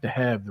have to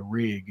have the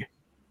rig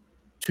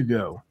to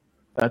go.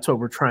 That's what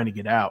we're trying to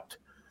get out.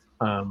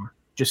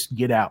 Just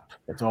get out.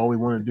 That's all we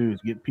want to do is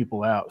get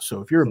people out.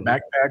 So if you're a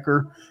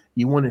backpacker,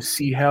 you want to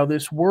see how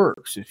this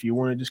works. If you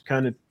want to just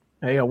kind of,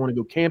 hey, I want to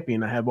go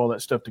camping, I have all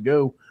that stuff to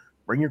go,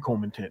 bring your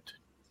Coleman tent.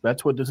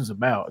 That's what this is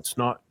about. It's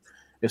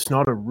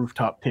not a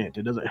rooftop tent.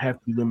 It doesn't have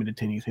to be limited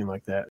to anything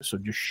like that. So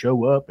just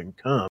show up and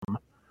come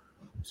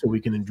so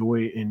we can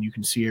enjoy it and you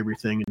can see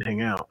everything and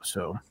hang out.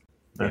 So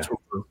that's what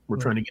we're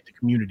trying to get the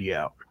community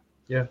out.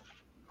 Yeah.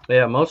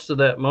 Yeah, most of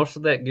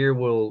that gear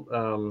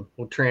will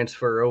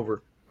transfer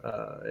over.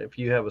 If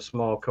you have a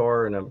small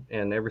car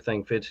and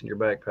everything fits in your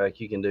backpack,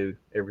 you can do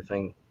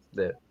everything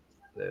that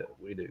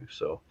we do.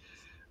 So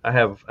I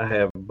have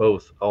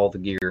all the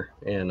gear,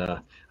 and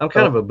I'm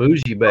kind of a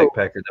bougie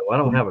backpacker though. I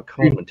don't have a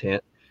Coleman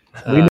tent.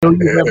 We know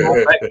you have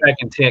my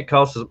backpacking tent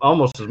costs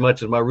almost as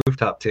much as my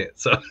rooftop tent.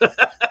 So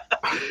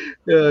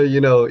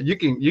you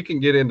can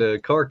get into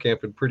car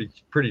camping pretty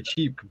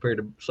cheap compared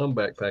to some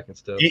backpacking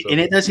stuff. And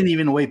it doesn't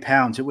even weigh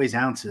pounds; it weighs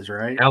ounces,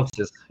 right?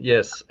 Ounces,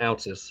 yes,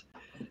 ounces.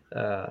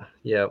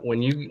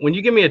 When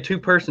you give me a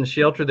 2-person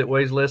shelter that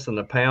weighs less than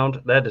a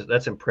pound,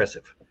 that's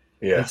impressive.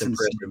 Yeah, that's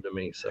impressive to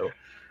me. So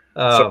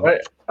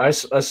I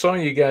saw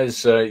you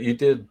guys. You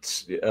did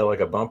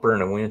like a bumper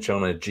and a winch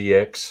on a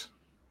GX.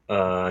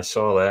 I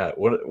saw that.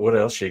 What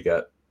else you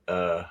got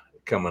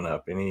coming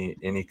up?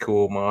 Any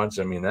cool mods?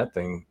 I mean, that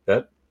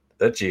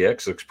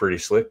GX looks pretty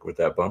slick with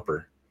that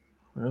bumper.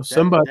 Well,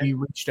 somebody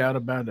reached out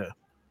about a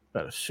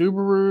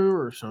Subaru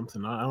or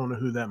something. I don't know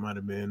who that might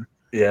have been.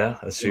 Yeah,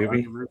 a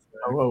Subi.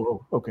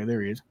 Oh, okay,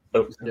 there he is.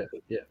 Oh,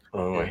 yeah.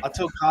 Oh, I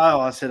told Kyle,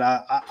 I said,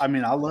 I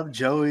mean, I love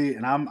Joey,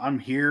 and I'm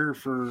here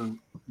for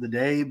the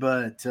day,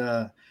 but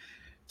to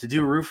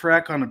do a roof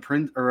rack on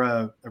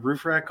a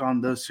roof rack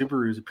on those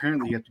Subarus,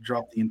 apparently you have to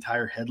drop the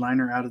entire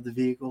headliner out of the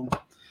vehicle.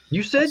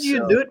 You said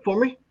you'd do it for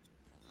me.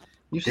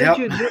 You said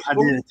you'd do it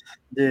for me. I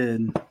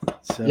did.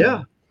 So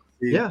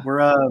yeah.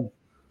 We're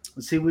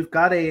let's see, we've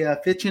got a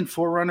 5th-gen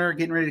 4Runner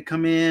getting ready to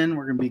come in.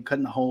 We're going to be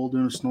cutting the hole,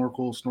 doing a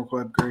snorkel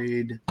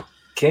upgrade.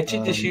 Can't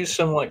you just use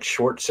some like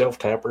short self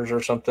tappers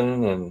or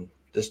something and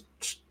just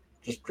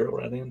drill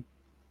right in?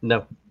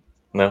 No.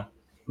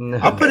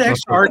 I'll put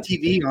extra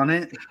RTV on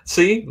it.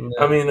 See,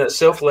 I mean, that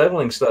self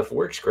leveling stuff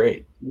works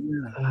great.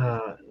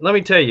 Let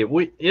me tell you,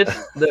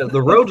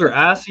 the roads are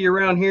icy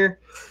around here,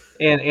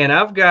 and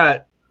I've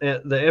got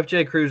the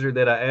FJ Cruiser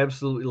that I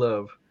absolutely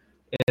love.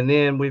 And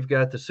then we've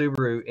got the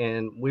Subaru,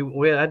 and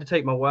we had to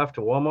take my wife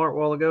to Walmart a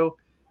while ago,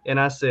 and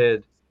I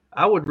said,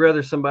 I would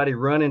rather somebody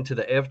run into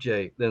the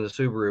FJ than the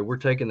Subaru. We're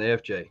taking the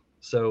FJ.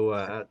 So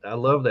I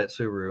love that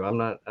Subaru.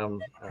 No,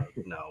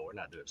 we're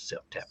not doing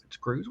self-tapping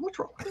screws. What's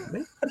wrong with you,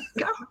 man?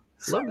 God,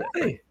 love that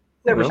thing.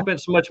 Never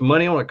spent so much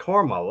money on a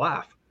car in my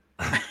life.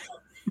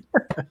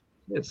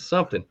 It's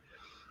something.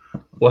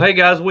 Well, hey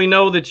guys, we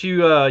know that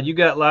you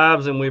got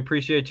lives, and we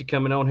appreciate you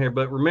coming on here.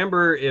 But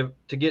remember,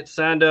 to get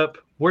signed up,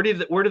 where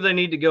do they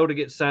need to go to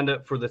get signed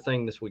up for the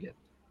thing this weekend?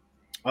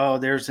 Oh,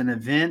 there's an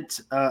event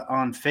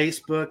on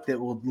Facebook that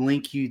will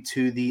link you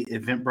to the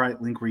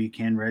Eventbrite link where you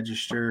can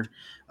register.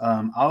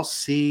 I'll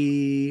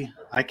see.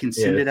 I can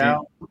send it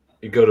out.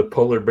 You go to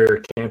Polar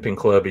Bear Camping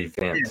Club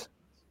event,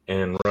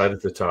 and right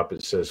at the top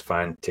it says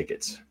 "Find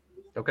tickets."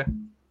 Okay,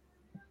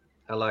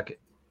 I like it.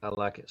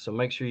 So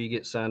make sure you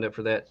get signed up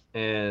for that.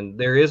 And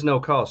there is no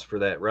cost for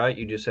that, right?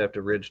 You just have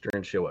to register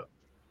and show up.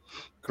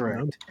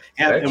 Correct.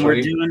 Yeah, and we're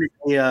doing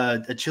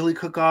a chili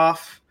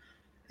cook-off.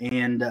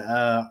 And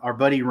our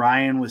buddy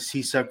Ryan with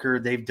Sea Sucker,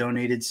 they've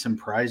donated some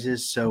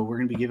prizes. So we're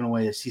going to be giving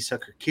away a Sea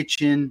Sucker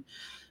kitchen,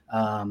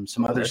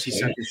 some other Sea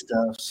Sucker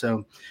stuff.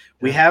 So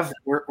we're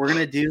going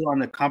to do on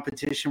the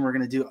competition, we're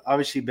going to do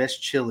obviously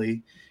best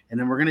chili. and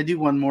then we're gonna do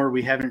one more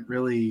we haven't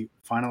really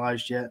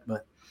finalized yet.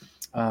 But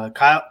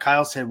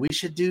Kyle said we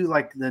should do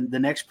like the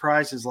next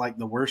prize is like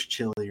the worst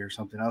chili or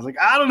something. I was like,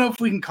 I don't know if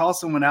we can call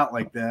someone out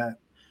like that.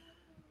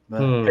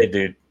 But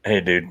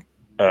Hey dude.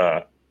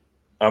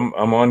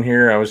 I'm on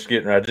here.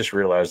 I just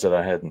realized that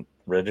I hadn't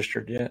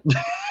registered yet.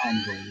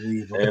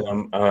 Unbelievable.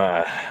 And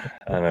I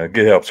know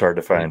good help's hard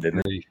to find,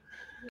 isn't it?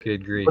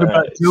 Good grief. What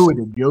about Joey?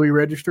 Did Joey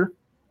register?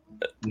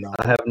 No.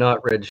 I have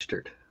not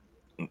registered.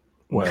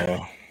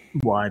 Well,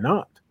 Why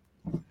not?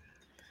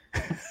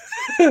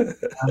 Good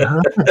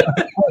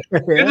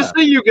to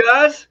see you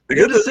guys.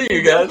 good to see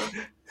you guys.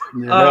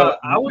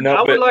 I would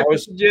like to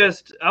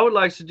suggest.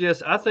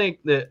 I think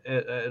that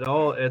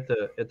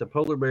at the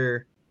polar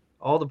bear,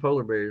 all the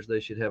polar bears, they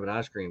should have an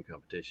ice cream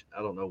competition.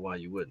 I don't know why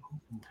you wouldn't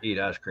eat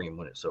ice cream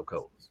when it's so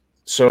cold.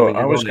 So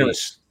I was going to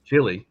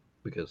chili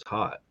because it's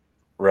hot.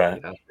 Right.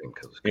 Ice cream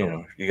because it's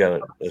cold. You got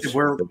to. If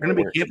we're going to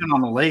be camping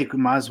on the lake, we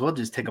might as well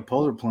just take a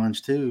polar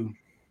plunge too.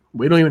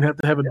 We don't even have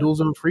to have a dual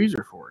zone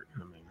freezer for it. I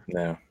mean,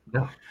 no.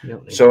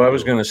 You So I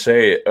was going to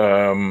say,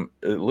 it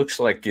looks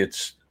like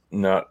it's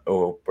not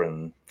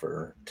open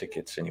for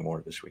tickets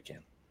anymore this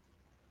weekend.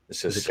 It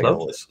says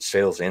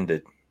sales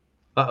ended.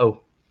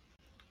 Uh-oh.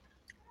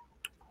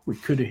 we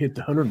could have hit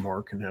the 100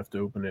 mark and have to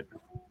open it.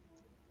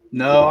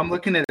 No, I'm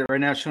looking at it right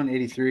now, showing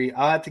 83.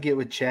 I'll have to get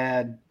with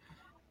Chad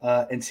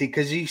and see,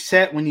 because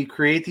when you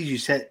create these, you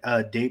set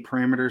date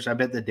parameters. I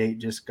bet the date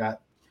just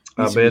got.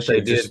 I bet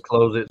they did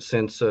close it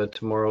since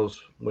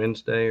tomorrow's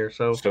Wednesday or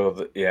so.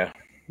 Yeah.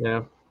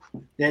 Yeah,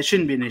 it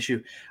shouldn't be an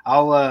issue.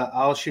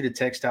 I'll shoot a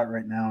text out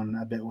right now, and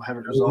I bet we'll have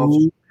it resolved.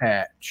 No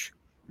patch.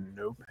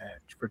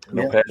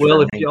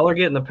 Well, if y'all are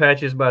getting the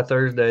patches by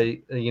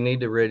Thursday, you need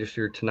to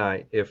register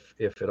tonight, if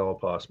at all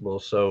possible.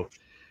 So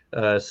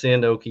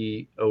send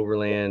Okie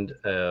Overland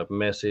a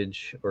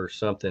message or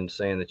something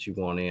saying that you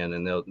want in,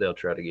 and they'll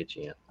try to get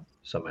you in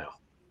somehow,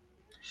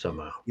 some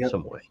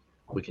way.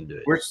 We can do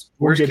it. Worst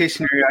case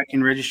scenario, I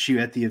can register you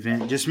at the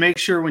event. Just make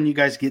sure when you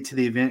guys get to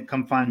the event,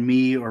 come find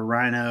me or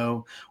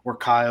Rhino or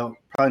Kyle.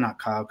 Probably not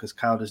Kyle, because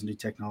Kyle doesn't do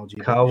technology.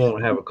 Kyle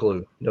won't have a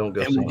clue. Don't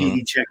go.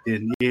 He checked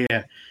in. Yeah.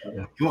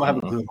 He won't have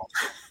a clue.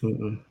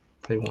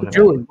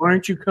 Julie, why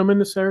aren't you coming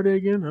this Saturday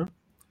again? Huh?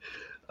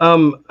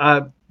 I'm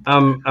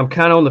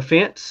kind of on the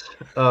fence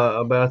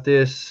about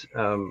this.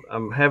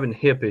 I'm having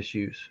hip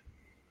issues,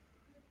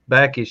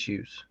 back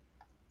issues,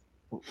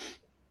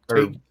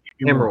 or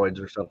hemorrhoids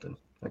or something.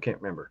 I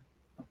can't remember.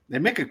 They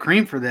make a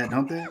cream for that,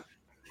 don't they?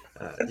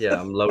 Yeah,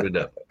 I'm loaded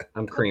up.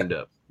 I'm creamed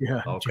up.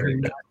 Yeah, all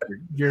creamed up.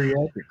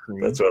 Geriatric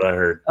cream. That's what I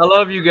heard. I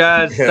love you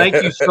guys. Thank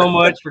you so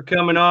much for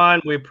coming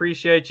on. We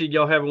appreciate you.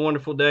 Y'all have a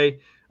wonderful day.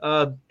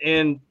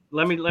 And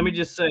let me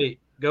just say,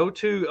 go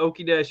to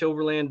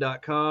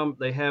okie-overland.com.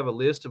 They have a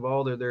list of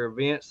all their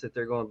events that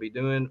they're going to be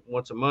doing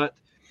once a month.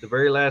 The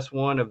very last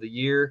one of the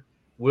year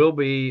will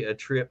be a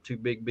trip to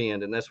Big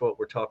Bend, and that's what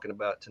we're talking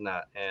about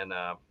tonight. And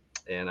I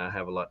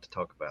have a lot to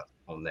talk about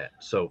on that.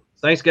 So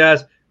thanks,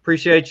 guys.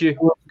 Appreciate you.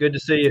 Good to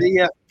see you. See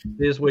ya.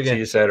 This weekend. See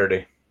you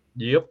Saturday.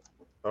 Yep.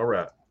 All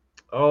right.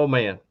 Oh,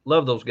 man.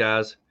 Love those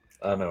guys.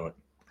 I know it.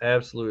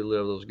 Absolutely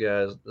love those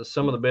guys.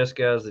 Some of the best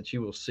guys that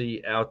you will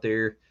see out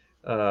there.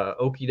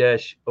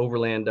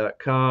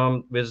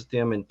 Okie-overland.com. Visit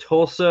them in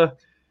Tulsa.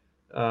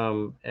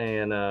 And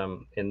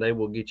they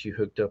will get you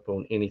hooked up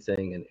on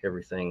anything and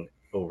everything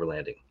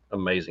overlanding.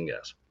 Amazing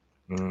guys.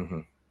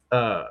 Mm-hmm.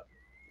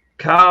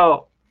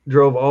 Kyle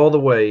drove all the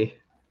way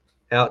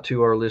out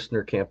to our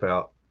listener camp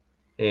out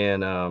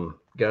and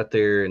got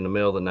there in the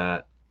middle of the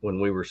night when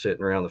we were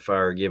sitting around the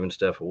fire giving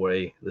stuff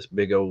away. This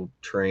big old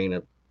train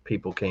of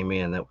people came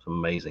in. That was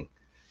amazing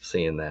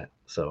seeing that.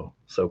 So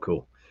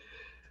cool.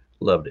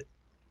 Loved it.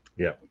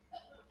 Yeah.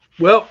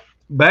 Well,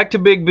 back to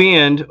Big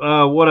Bend.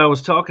 What I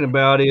was talking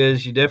about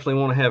is you definitely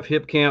want to have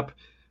hip camp.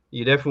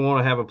 You definitely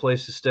want to have a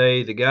place to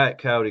stay. The guy at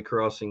Coyote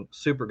Crossing,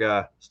 super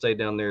guy, stayed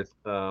down there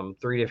 3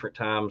 different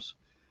times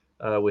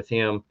with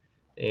him,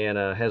 and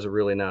has a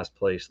really nice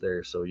place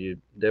there. So you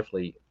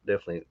definitely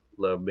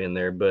love being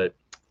there. But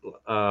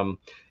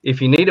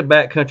if you need a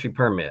backcountry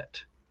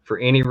permit for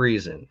any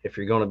reason, if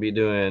you're going to be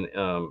doing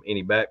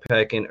any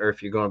backpacking or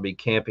if you're going to be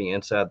camping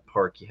inside the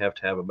park, you have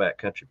to have a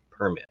backcountry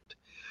permit.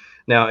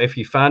 Now, if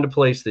you find a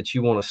place that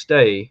you want to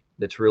stay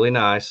that's really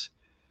nice,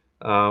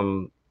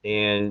 and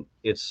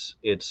it's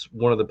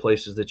one of the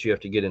places that you have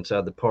to get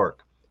inside the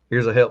park,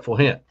 here's a helpful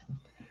hint.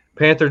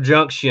 Panther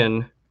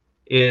Junction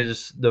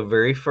is the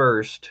very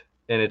first,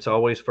 and it's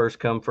always first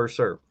come, first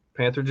serve.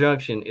 Panther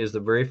Junction is the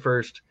very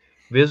first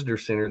visitor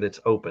center that's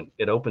open.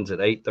 It opens at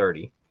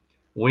 8:30.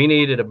 We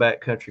needed a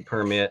backcountry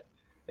permit,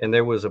 and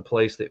there was a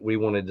place that we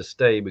wanted to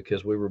stay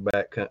because we were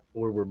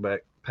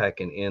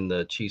backpacking in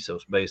the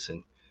Chisos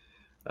Basin.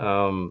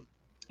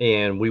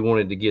 And we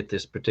wanted to get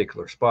this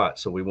particular spot,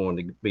 so we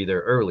wanted to be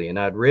there early. And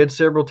I'd read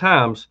several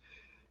times,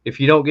 if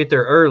you don't get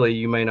there early,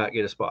 you may not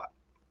get a spot.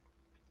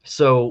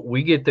 So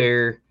we get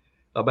there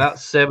about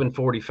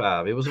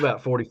 7:45. It was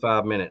about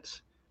 45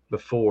 minutes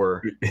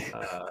before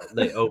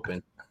they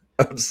opened.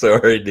 I'm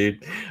sorry,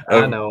 dude.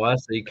 I know. I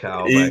see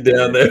Kyle. He's back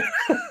down there.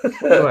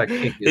 there. Do I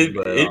kick his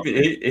butt off?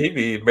 He'd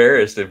be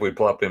embarrassed if we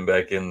plopped him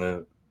back in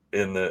the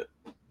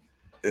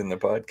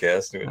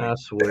podcast. I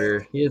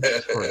swear,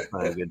 it's hard to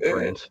find good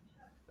friends.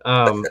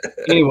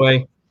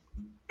 Anyway,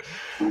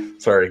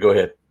 sorry. Go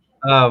ahead.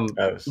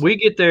 We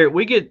get there.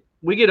 We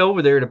get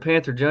over there to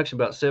Panther Junction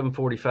about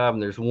 7:45,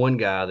 and there's one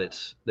guy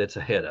that's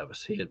ahead of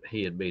us.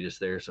 He had beat us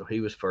there, so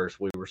he was first.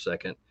 We were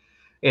second.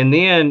 And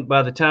then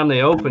by the time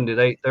they opened at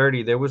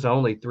 8:30, there was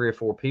only 3 or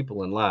 4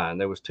 people in line.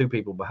 There was 2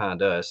 people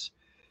behind us.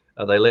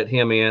 They let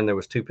him in. There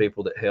was 2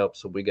 people that helped,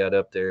 so we got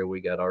up there. We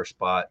got our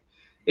spot.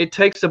 It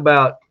takes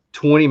about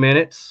 20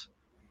 minutes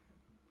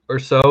or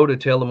so to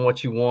tell them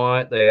what you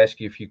want. They ask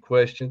you a few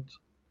questions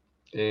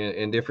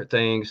and different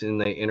things,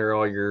 and they enter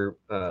all your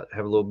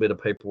have a little bit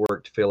of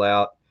paperwork to fill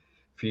out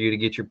for you to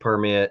get your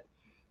permit,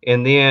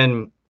 and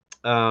then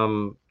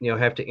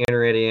have to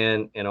enter it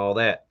in and all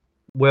that.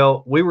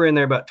 Well, we were in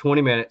there about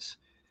 20 minutes.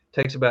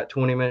 Takes about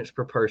 20 minutes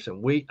per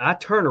person. I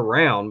turn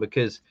around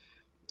because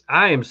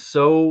I am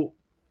so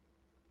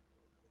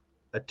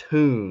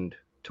attuned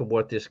to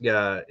what this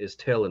guy is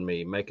telling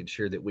me, making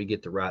sure that we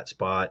get the right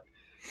spot,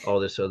 all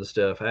this other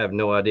stuff. I have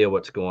no idea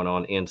what's going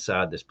on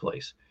inside this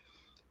place.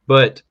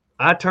 But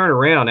I turn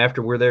around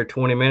after we're there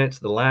 20 minutes,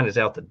 the line is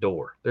out the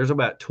door. There's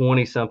about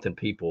 20 something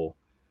people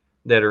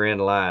that are in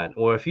line.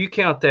 Well, if you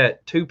count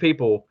that 2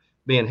 people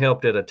being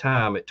helped at a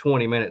time at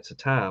 20 minutes a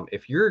time,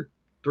 if you're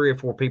 3 or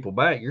 4 people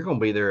back, you're going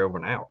to be there over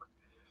an hour.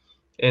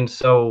 And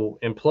so,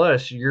 and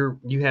plus you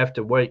have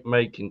to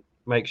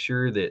make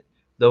sure that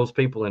those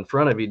people in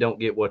front of you don't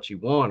get what you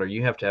want, or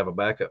you have to have a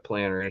backup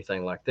plan or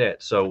anything like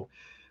that. So,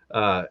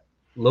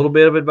 little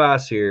bit of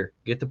advice here: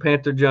 get the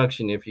Panther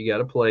Junction if you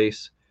got a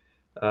place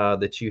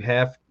that you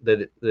have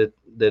that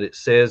it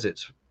says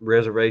it's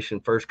reservation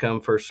first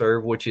come first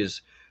serve, which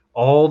is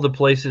all the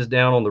places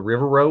down on the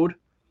River Road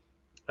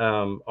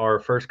are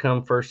first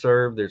come first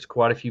serve. There's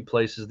quite a few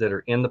places that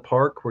are in the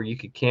park where you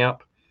could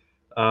camp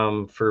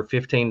for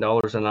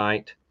 $15 a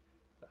night,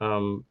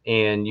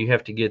 and you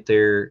have to get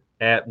there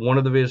at one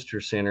of the visitor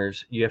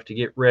centers. You have to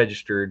get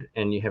registered,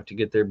 and you have to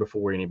get there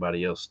before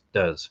anybody else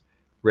does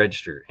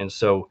register. And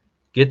so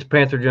get to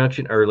Panther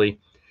Junction early.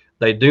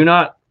 They do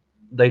not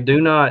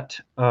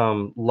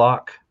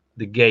lock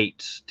the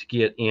gates to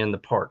get in the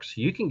park.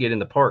 So you can get in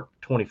the park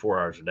 24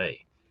 hours a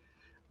day,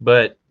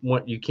 but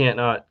you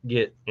cannot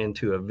get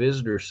into a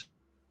visitor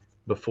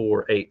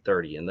before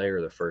 8:30, and they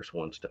are the first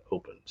ones to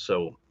open.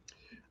 So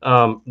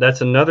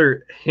that's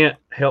another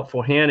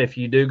helpful hint. If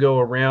you do go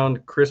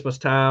around Christmas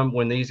time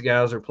when these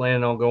guys are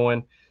planning on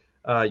going,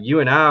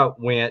 you and I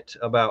went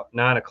about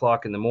 9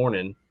 o'clock in the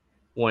morning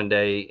one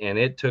day, and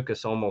it took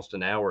us almost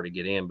an hour to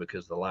get in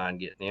because the line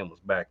getting in was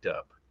backed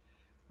up.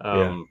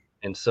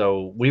 And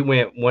so we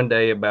went one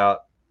day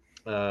about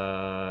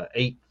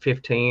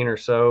 8:15 or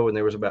so, and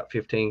there was about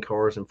 15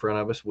 cars in front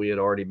of us. We had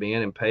already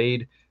been and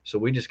paid, so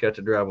we just got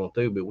to drive on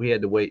through, but we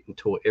had to wait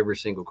until every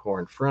single car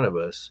in front of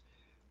us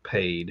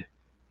paid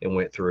and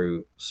went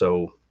through.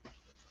 So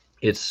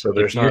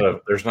there's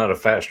not a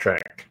fast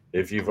track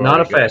if you've not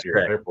a fast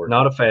track,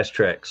 not a fast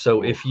track.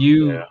 So if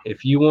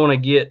you want to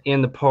get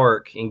in the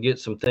park and get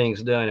some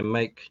things done and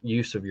make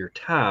use of your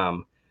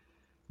time,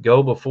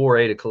 go before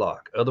 8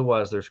 o'clock.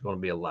 Otherwise, there's going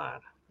to be a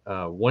line.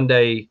 One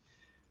day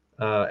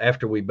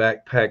after we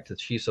backpacked the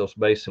Chisos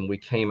Basin, we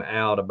came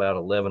out about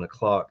 11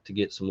 o'clock to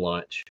get some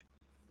lunch,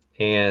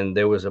 and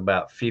there was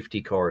about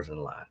 50 cars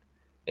in line.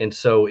 And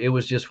so it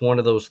was just one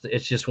of those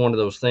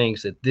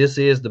things that this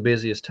is the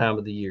busiest time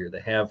of the year.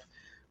 They have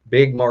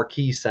big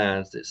marquee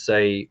signs that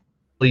say,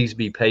 please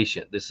be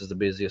patient. This is the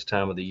busiest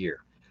time of the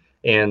year.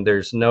 And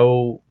there's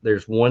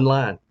one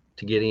line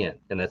to get in,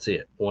 and that's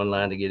it. One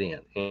line to get in.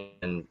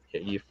 And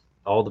if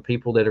all the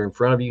people that are in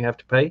front of you have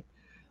to pay,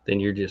 then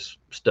you're just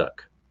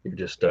stuck. You're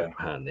just stuck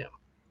behind them.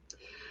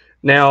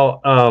 Now,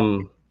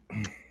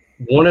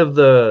 one of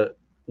the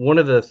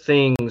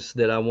things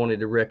that I wanted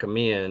to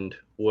recommend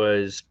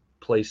was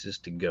places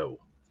to go.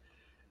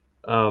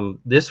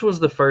 This was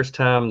the first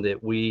time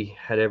that we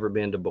had ever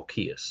been to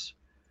Boquillas.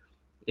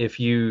 If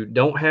you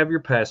don't have your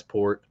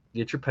passport,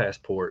 get your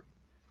passport.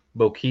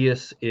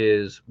 Boquillas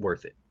is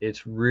worth it.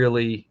 It's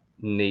really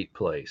neat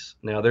place.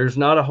 Now, there's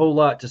not a whole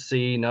lot to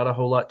see, not a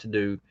whole lot to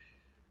do.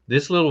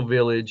 This little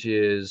village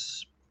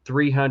is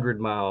 300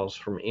 miles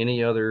from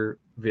any other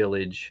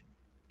village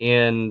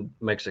in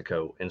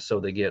Mexico. And so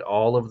they get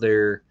all of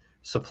their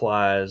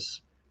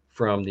supplies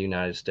from the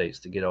United States.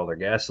 They get all their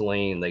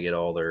gasoline, they get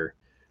all their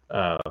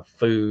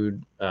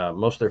food.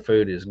 Most of their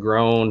food is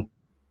grown,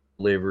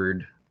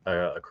 delivered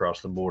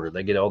across the border.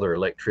 They get all their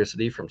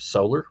electricity from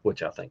solar,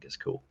 which I think is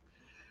cool.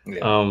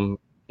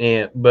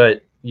 Yeah.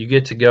 But you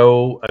get to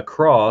go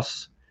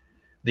across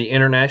the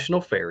international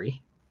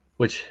ferry,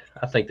 which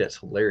I think that's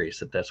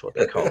hilarious that's what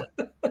they call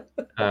it.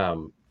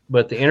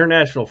 But the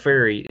international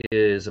ferry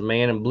is a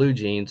man in blue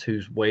jeans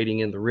who's wading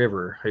in the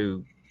river,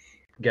 who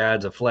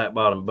guides a flat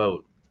bottom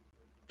boat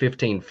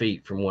 15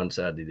 feet from one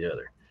side to the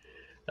other.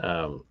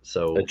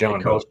 So a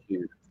John boat.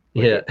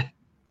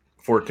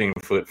 14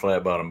 foot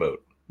flat bottom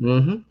boat.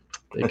 Mm-hmm.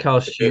 It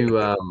costs you,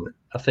 I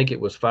think it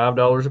was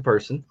 $5 a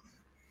person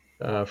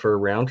for a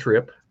round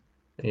trip,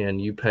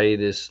 and you pay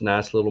this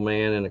nice little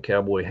man in a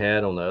cowboy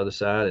hat on the other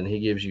side, and he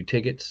gives you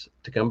tickets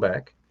to come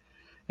back.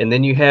 And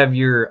then you have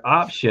your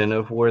option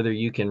of whether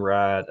you can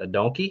ride a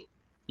donkey,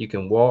 you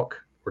can walk,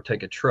 or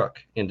take a truck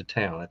into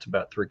town. That's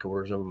about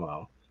 3/4 of a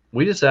mile.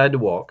 We decided to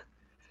walk.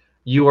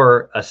 You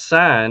are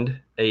assigned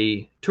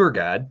a tour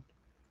guide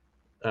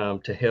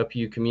to help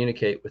you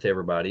communicate with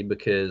everybody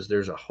because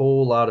there's a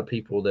whole lot of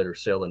people that are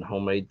selling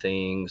homemade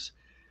things,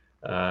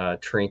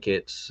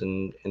 trinkets,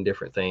 and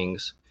different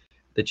things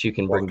that you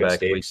can bring Walking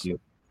back with sticks. you.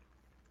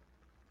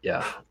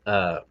 Yeah,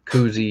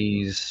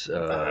 koozies,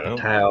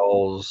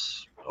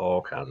 towels,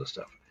 all kinds of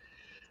stuff.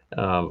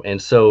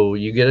 And so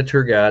you get a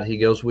tour guide. He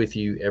goes with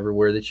you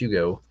everywhere that you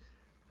go.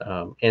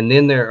 And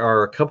then there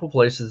are a couple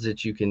places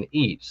that you can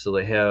eat. So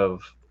they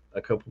have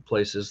a couple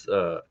places,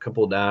 a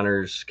couple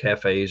diners,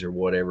 cafes, or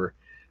whatever.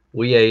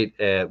 We ate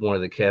at one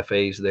of the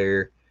cafes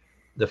there.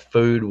 The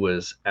food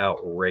was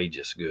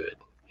outrageous good.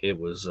 It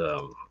was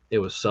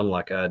some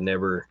like I'd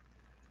never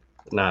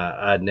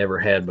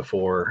had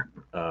before.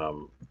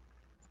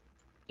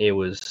 It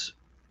was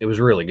it was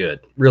really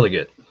good, really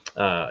good.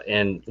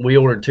 And we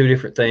ordered two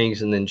different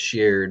things and then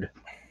shared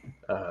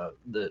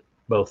the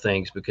both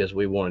things because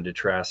we wanted to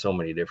try so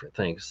many different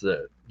things.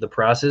 The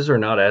prices are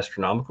not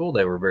astronomical;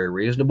 they were very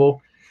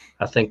reasonable.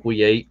 I think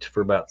we ate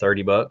for about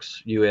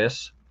 $30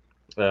 US.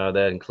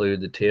 That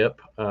included the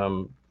tip.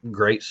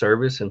 Great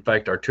service. In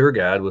fact, our tour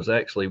guide was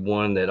actually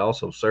one that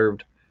also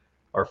served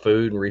our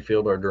food and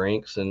refilled our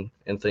drinks and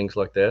things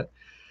like that.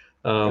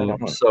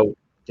 So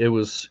it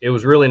was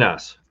really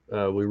nice.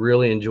 We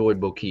really enjoyed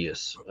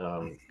Boquillas.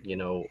 You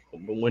know,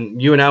 when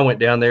you and I went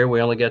down there, we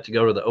only got to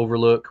go to the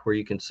overlook where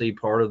you can see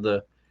part of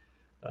the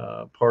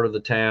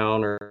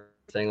town or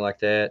anything like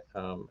that.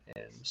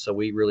 And so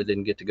we really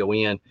didn't get to go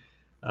in.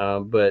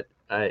 But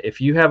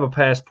if you have a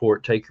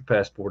passport, take your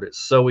passport. It's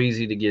so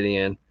easy to get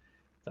in.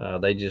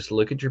 They just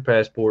look at your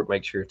passport,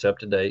 make sure it's up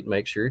to date,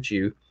 make sure it's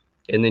you,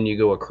 and then you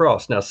go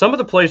across. Now, some of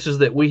the places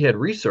that we had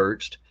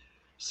researched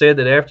said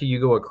that after you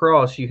go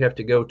across, you have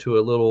to go to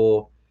a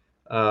little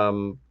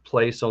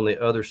place on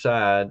the other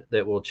side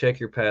that will check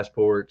your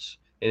passports.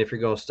 And if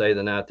you're going to stay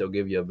the night, they'll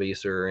give you a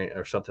visa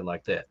or something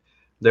like that.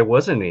 There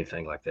wasn't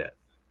anything like that.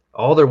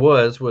 All there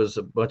was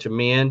a bunch of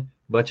men,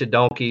 a bunch of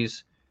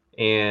donkeys,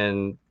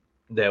 and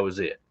that was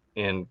it.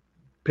 And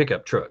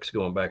pickup trucks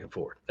going back and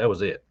forth. That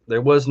was it.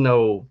 There was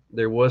no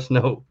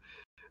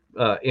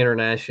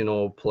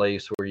international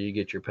place where you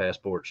get your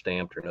passport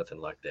stamped or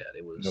nothing like that.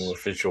 It was no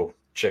official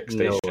check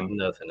station.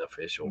 Nothing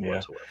official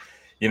whatsoever.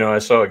 You know, I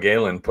saw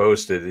Galen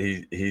posted.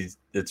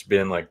 It's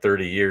been like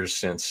 30 years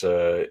since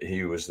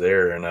he was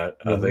there, and I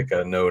think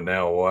I know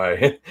now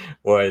why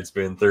it's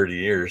been 30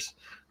 years.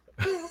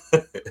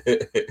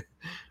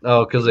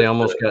 Oh, because they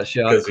almost got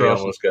shot. Because he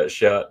almost got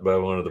shot by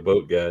one of the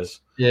boat guys.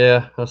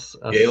 Yeah,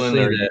 Galen, see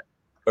that.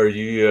 Are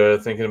you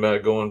thinking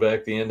about going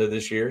back the end of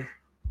this year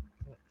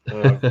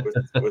with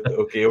the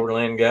OK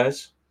Overland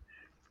guys?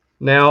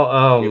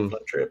 Now, fun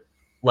trip.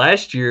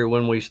 Last year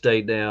when we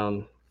stayed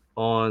down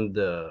on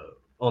the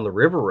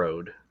river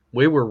road,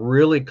 we were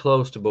really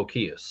close to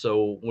Boquillas.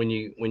 So when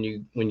you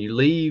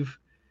leave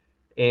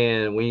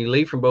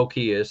from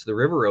Boquillas, the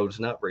river road is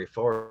not very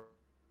far.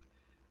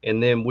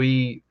 And then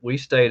we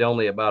stayed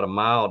only about a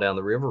mile down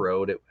the river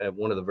road at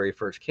one of the very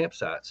first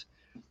campsites.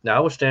 Now I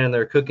was standing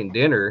there cooking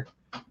dinner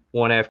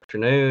one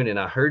afternoon and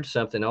I heard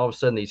something. All of a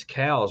sudden these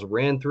cows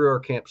ran through our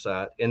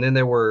campsite and then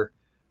there were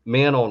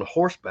men on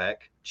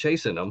horseback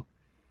chasing them.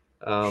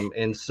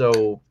 And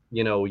so,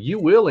 you know, you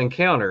will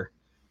encounter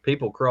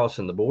people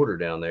crossing the border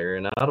down there,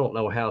 and I don't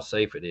know how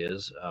safe it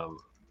is.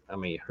 I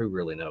mean, who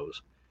really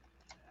knows?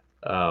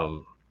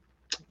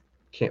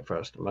 Can't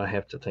trust him. I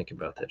have to think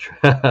about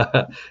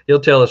that. He'll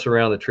tell us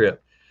around the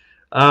trip.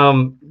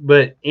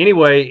 But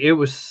anyway,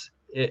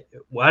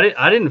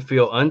 I didn't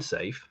feel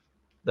unsafe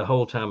the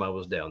whole time I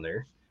was down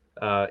there.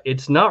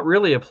 It's not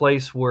really a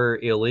place where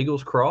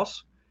illegals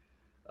cross,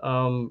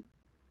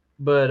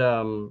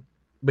 but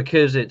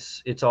because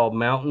it's all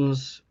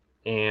mountains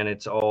and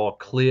it's all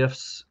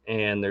cliffs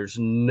and there's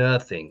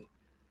nothing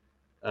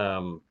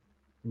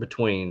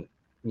between,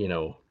 you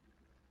know,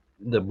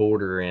 the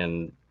border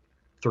and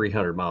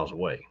 300 miles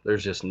away.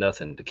 There's just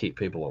nothing to keep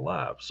people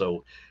alive.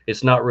 So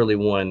it's not really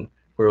one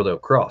where they'll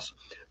cross.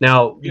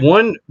 Now,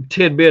 one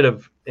tidbit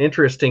of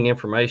interesting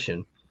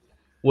information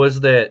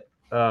was that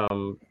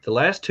the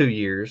last 2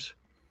 years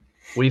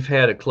we've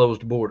had a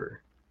closed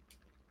border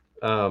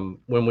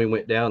when we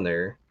went down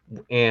there,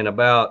 and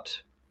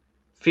about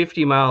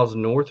 50 miles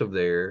north of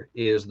there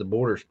is the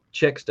border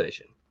check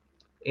station.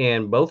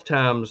 And both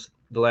times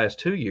the last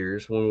 2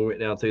 years when we went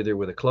down through there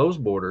with a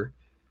closed border,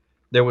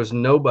 there was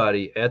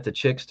nobody at the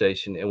check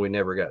station and we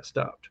never got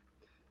stopped.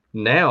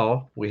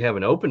 Now we have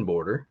an open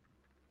border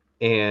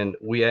and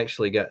we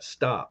actually got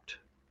stopped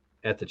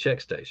at the check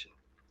station,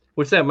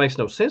 which that makes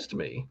no sense to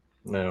me.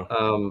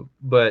 No.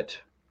 But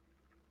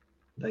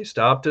they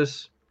stopped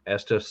us,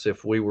 asked us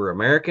if we were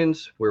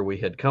Americans, where we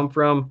had come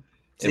from,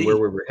 and where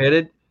we were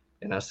headed.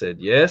 And I said,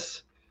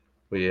 yes.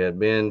 We had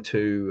been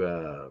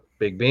to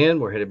Big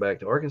Bend. We're headed back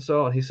to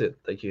Arkansas. And he said,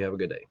 thank you. Have a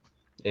good day.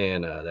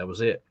 And that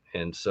was it.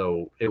 And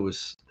so that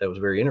was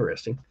very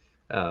interesting.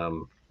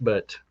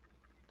 But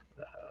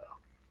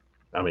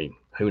I mean,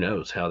 who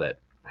knows how that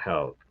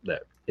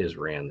is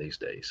ran these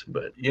days.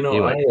 But You know,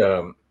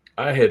 anyway,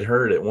 I had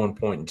heard at one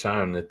point in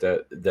time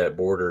that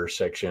border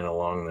section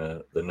along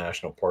the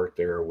national park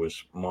there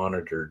was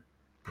monitored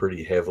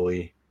pretty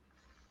heavily,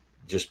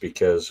 just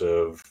because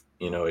of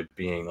it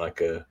being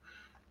like a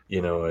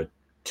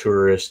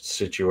tourist hmm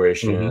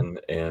situation,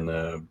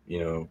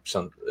 and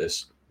some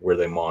this where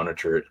they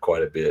monitor it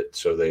quite a bit,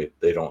 so they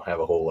don't have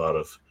a whole lot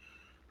of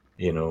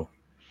you know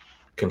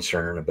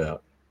concern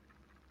about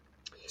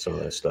some of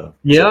that stuff,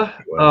 yeah.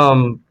 safety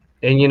wise.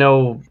 And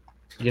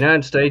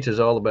United States is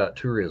all about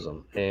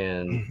tourism,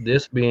 and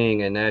this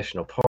being a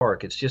national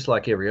park, it's just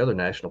like every other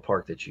national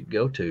park that you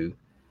go to.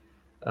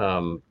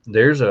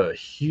 There's a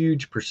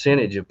huge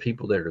percentage of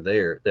people that are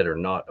there that are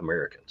not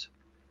Americans.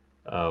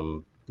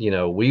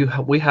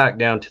 We hiked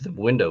down to the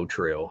window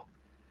trail,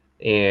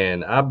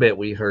 and I bet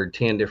we heard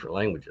 10 different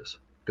languages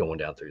going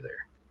down through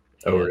there.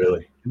 Oh, And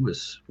really? it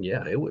was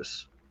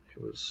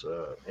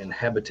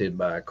inhabited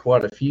by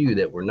quite a few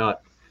that were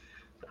not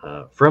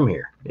from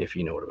here, if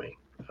you know what I mean.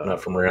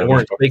 Not from They around these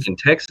weren't parts. speaking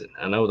Texan,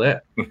 I know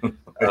that.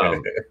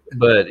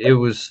 But it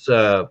was,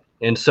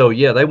 and so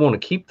yeah, they want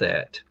to keep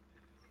that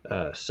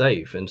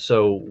safe. And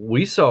so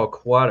we saw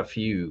quite a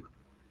few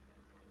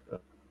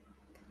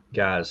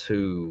guys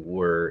who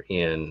were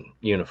in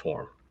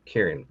uniform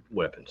carrying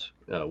weapons.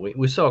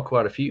 We saw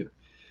quite a few,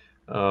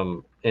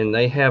 and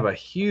they have a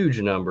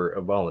huge number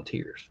of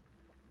volunteers.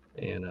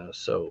 And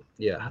so,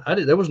 yeah, I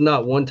did. There was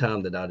not one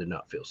time that I did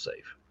not feel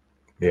safe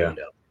Yeah. going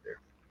down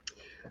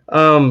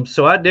there.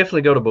 So I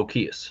definitely go to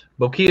Boquillas.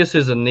 Boquillas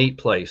is a neat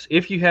place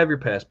if you have your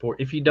passport.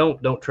 If you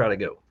don't try to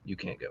go. You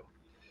can't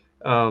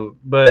go.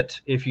 But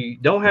if you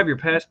don't have your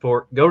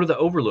passport, go to the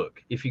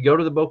Overlook. If you go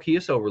to the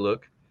Boquillas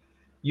Overlook,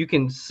 you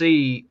can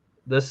see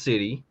the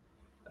city,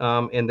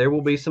 and there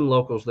will be some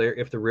locals there.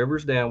 If the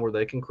river's down where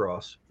they can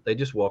cross, they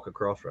just walk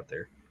across right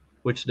there,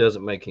 which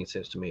doesn't make any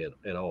sense to me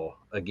at all.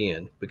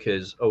 Again,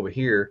 because over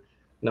here,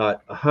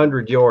 not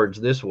 100 yards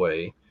this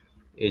way,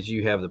 is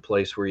you have the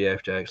place where you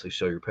have to actually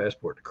show your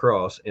passport to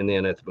cross, and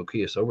then at the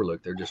Boquillas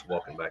Overlook, they're just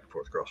walking back and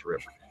forth across the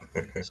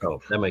river.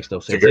 So that makes no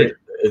It's a sense great either.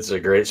 it's a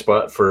great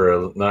spot for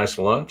a nice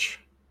lunch.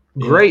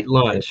 Great Yeah,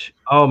 lunch.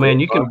 Oh man,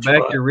 great you can lunch back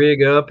spot. your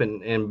rig up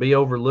and be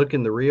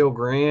overlooking the Rio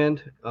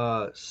Grande.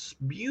 It's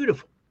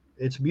beautiful.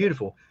 It's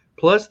beautiful.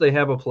 Plus, they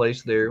have a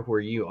place there where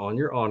you, on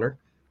your honor,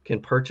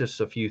 can purchase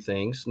a few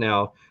things.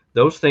 Now,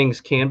 those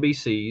things can be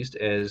seized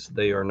as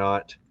they are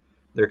not.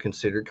 They're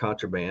considered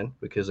contraband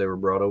because they were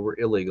brought over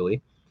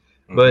illegally.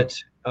 Hmm.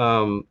 But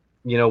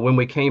when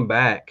we came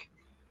back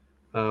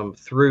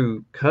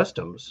through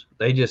customs,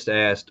 they just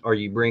asked, "Are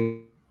you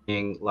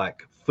bringing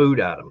like food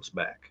items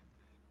back?"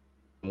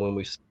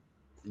 When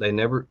they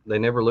never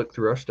looked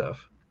through our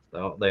stuff.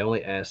 They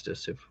only asked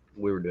us if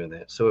we were doing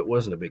that, so it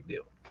wasn't a big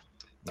deal.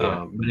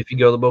 Yeah. But if you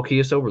go to the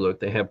Boquillas Overlook,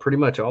 they have pretty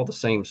much all the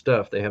same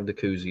stuff. They have the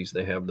koozies,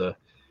 they have the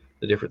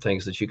different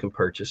things that you can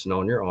purchase, and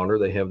on your honor,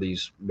 they have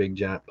these big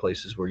giant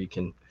places where you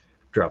can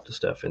drop the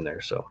stuff in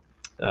there. So,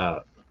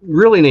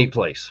 really neat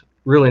place.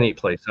 Really Yeah. neat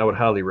place. I would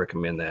highly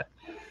recommend that.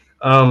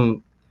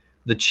 Um,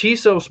 the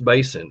Chisos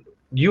Basin.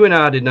 You and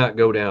I did not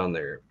go down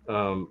there.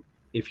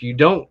 If you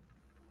don't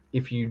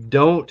if you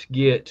don't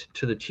get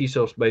to the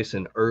Chisos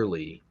Basin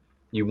early,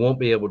 you won't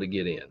be able to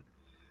get in.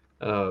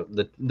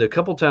 The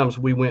couple times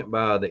we went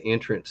by the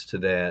entrance to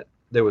that,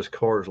 there was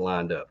cars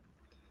lined up,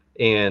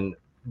 and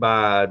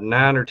by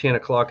 9 or 10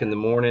 o'clock in the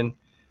morning,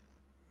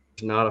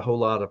 there's not a whole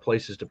lot of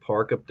places to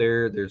park up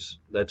there.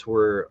 That's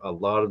where a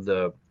lot of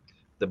the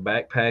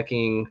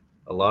backpacking,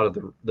 a lot of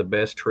the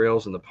best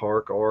trails in the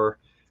park are.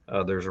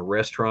 There's a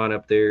restaurant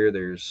up there.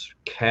 There's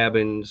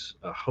cabins,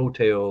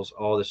 hotels,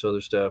 all this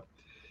other stuff.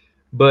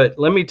 But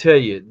let me tell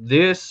you,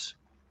 this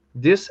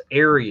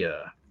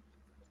area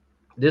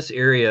this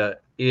area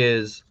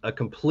is a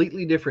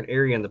completely different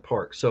area in the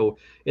park. So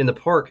in the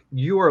park,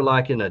 you are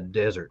like in a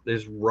desert.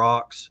 There's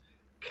rocks,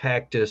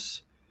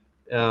 cactus.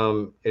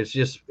 It's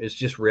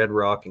just red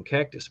rock and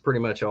cactus, pretty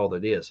much all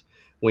that is.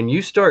 When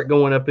you start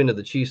going up into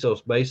the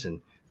Chisos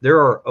Basin, there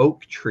are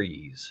oak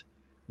trees.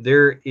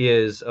 There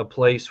is a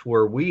place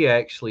where we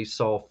actually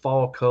saw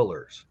fall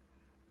colors.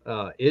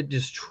 It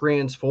just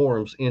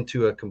transforms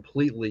into a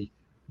completely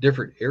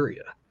different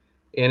area,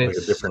 and Like a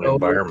it's different so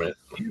environment.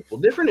 beautiful.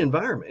 Different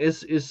environment.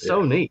 It's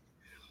so Yeah. neat.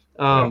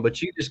 Wow.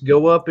 But you just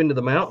go up into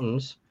the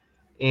mountains,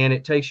 and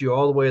it takes you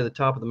all the way to the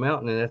top of the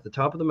mountain. And at the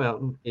top of the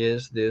mountain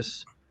is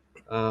this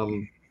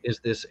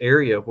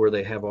area where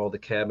they have all the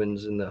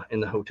cabins and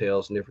the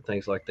hotels and different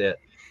things like that.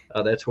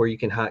 That's where you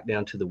can hike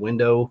down to the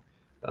window,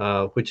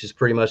 which is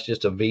pretty much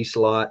just a V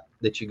slot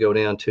that you go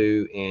down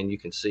to, and you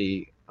can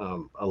see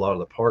a lot of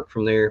the park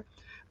from there.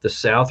 The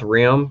South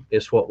Rim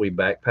is what we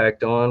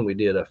backpacked on. We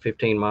did a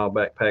 15-mile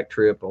backpack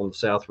trip on the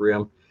South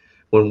Rim.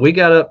 When we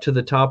got up to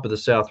the top of the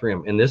South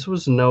Rim, and this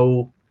was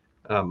no,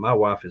 my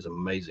wife is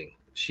amazing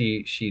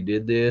she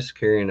did this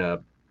carrying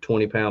a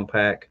 20-pound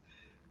pack.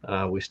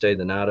 We stayed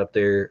the night up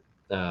there.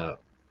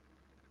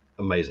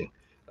 Amazing.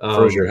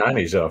 Froze your Um,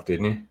 heinies off,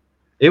 didn't you?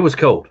 it was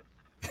cold.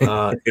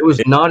 It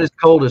was not as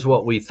cold as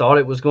what we thought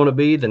it was going to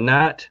be. The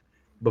night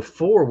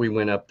before we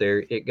went up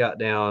there, it got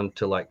down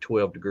to like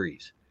 12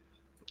 degrees.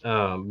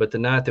 But the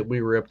night that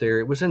we were up there,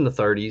 it was in the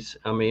 30s.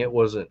 I mean, it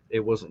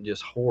wasn't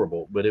just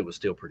horrible, but it was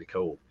still pretty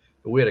cold.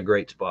 But we had a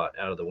great spot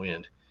out of the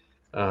wind.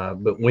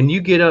 But when you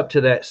get up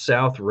to that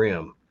south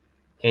rim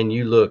and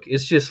you look,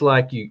 it's just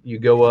like you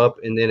go up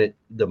and then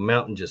the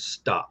mountain just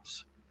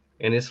stops,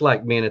 and it's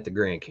like being at the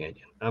Grand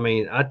Canyon. I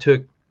mean, I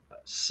took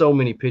so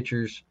many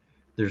pictures.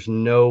 There's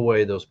no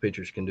way those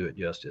pictures can do it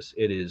justice.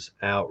 It is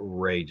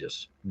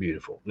outrageous,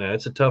 beautiful. Now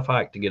it's a tough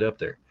hike to get up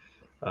there,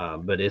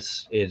 but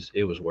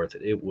it was worth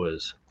it. It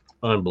was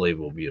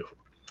unbelievable, beautiful.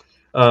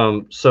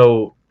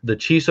 So the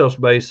Chisos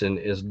Basin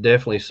is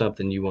definitely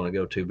something you want to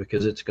go to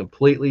because it's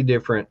completely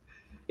different.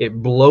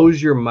 It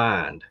blows your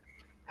mind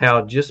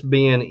how just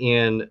being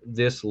in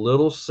this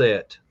little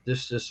set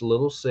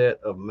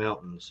of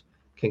mountains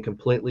can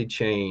completely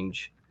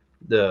change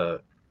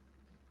the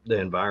the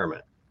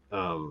environment,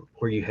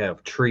 where you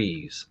have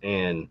trees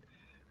and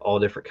all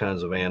different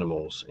kinds of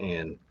animals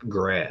and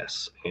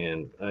grass,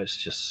 and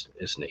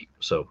it's neat.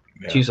 So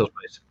Yeah. Chisos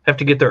Basin, have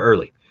to get there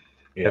early.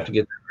 Have Yeah. to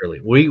get there early.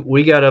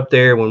 We got up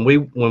there when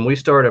we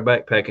started a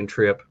backpacking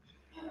trip.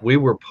 We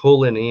were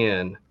pulling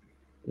in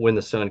when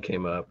the sun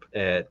came up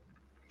at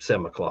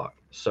 7 o'clock.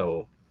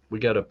 So we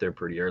got up there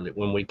pretty early.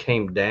 When we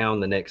came down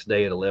the next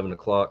day at 11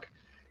 o'clock,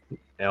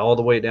 all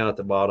the way down at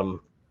the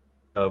bottom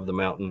of the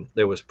mountain,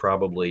 there was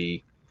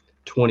probably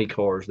 20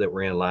 cars that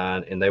were in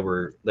line, and they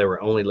were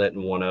only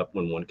letting one up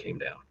when one came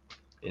down.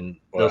 And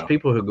those Wow.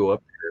 people who go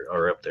up there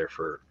are up there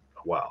for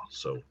a while.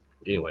 So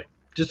anyway,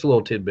 just a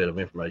little tidbit of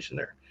information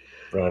there.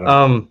 Right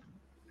on.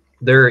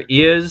 There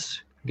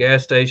is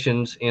gas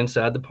stations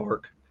inside the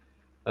park.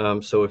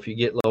 So if you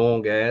get low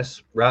on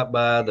gas, right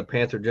by the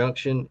Panther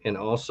Junction, and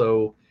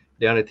also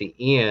down at the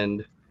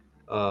end,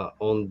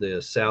 on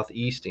the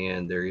southeast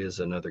end, there is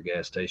another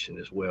gas station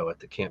as well at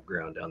the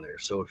campground down there.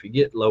 So if you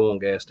get low on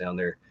gas down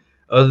there,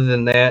 other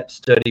than that,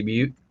 Study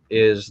Butte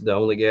is the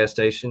only gas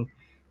station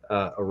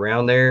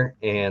around there,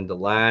 and the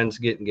lines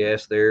getting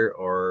gas there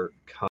are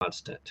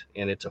constant,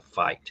 and it's a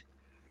fight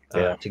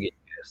Yeah. to get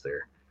gas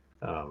there.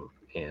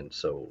 And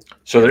so,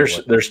 So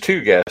yeah, there's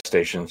two gas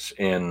stations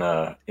in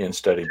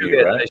Study two Butte,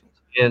 gas right? stations,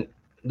 and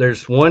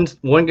there's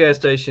one gas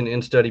station in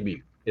Study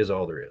Butte is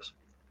all there is,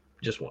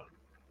 just one.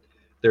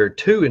 There are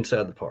two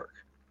inside the park,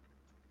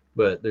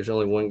 but there's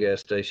only one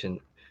gas station.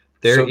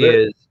 So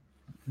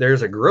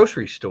There's a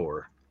grocery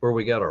store where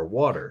we got our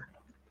water.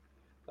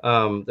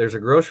 There's a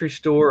grocery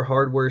store,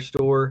 hardware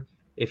store.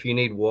 If you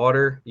need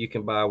water, you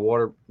can buy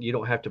water. You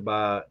don't have to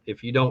buy,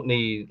 if you don't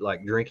need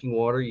like drinking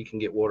water, you can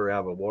get water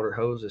out of a water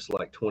hose. It's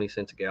like 20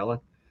 cents a gallon.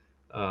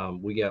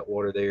 We got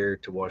water there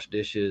to wash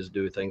dishes,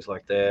 do things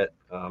like that,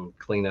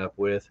 clean up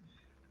with.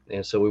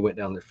 And so we went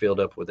down there, filled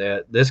up with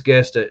that.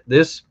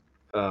 This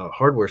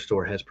hardware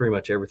store has pretty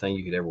much everything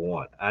you could ever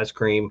want: ice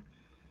cream,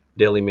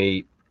 deli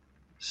meat,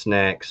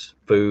 snacks,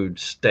 food,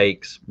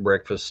 steaks,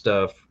 breakfast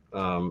stuff,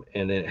 and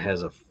then it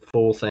has a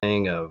full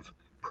thing of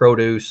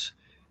produce,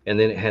 and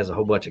then it has a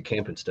whole bunch of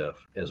camping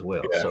stuff as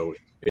well. Yeah. So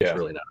it's Yeah.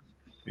 really nice.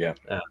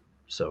 Yeah.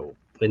 So,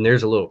 and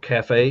there's a little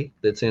cafe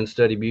that's in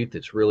Study Butte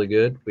that's really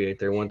good. We ate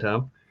there one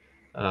time,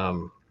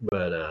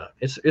 but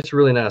it's a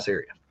really nice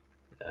area.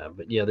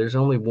 But yeah, there's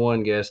only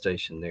one gas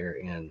station there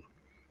in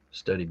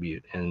Study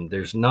Butte, and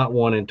there's not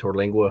one in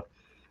Torlingua,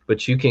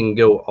 but you can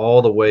go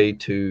all the way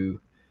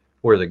to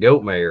where the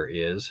Goat Mayor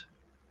is,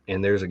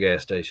 and there's a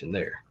gas station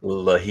there,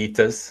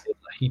 Lajitas.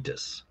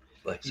 Lajitas.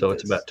 So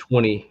it's about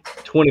 20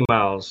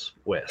 miles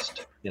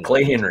west.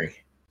 Clay Henry.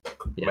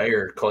 Yeah.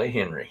 Mayor Clay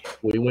Henry.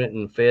 We went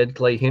and fed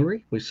Clay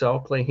Henry. We saw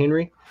Clay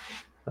Henry.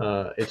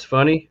 It's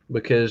funny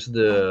because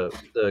the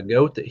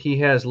goat that he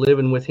has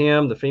living with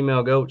him, the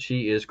female goat,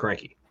 she is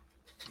cranky.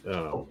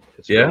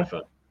 It's really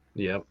fun.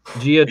 Yeah.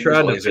 Gia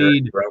tried to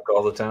feed broke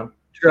all the time.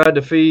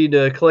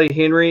 Clay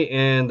Henry,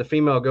 and the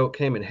female goat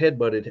came and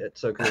headbutted that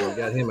sucker and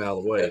got him out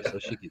of the way so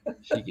she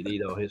could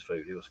eat all his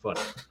food. It was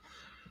funny.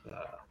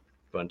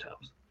 Fun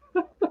times.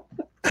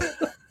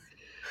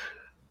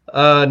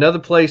 Another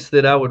place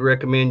that I would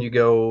recommend you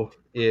go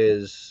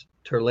is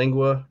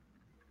Terlingua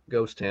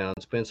Ghost Town.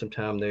 Spend some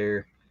time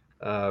there.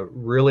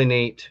 Really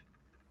neat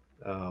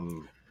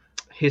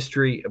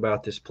history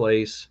about this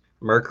place.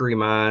 Mercury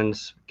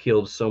mines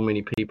killed so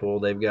many people.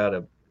 They've got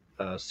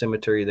a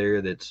cemetery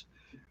there that's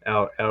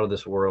out of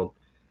this world.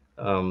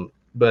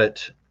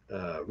 But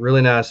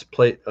really nice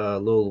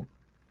little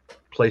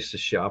place to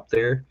shop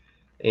there.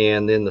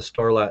 And then the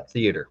Starlight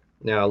Theater.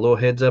 Now, a little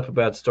heads up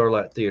about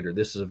Starlight Theater.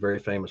 This is a very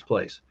famous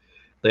place.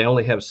 They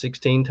only have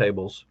 16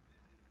 tables.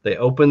 They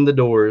open the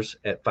doors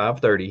at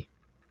 5:30,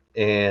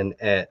 and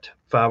at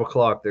 5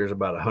 o'clock, there's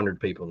about 100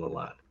 people in the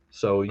line.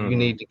 So you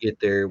need to get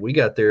there. We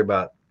got there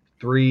about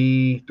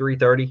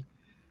 3:30,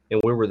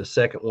 and we were the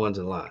second ones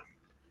in line.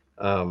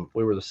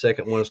 We were the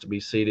second ones to be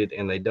seated,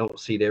 and they don't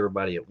seat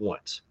everybody at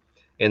once.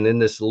 And then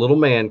this little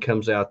man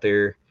comes out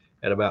there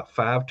at about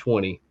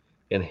 5:20,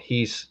 and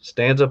he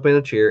stands up in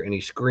a chair and he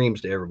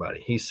screams to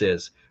everybody. He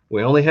says,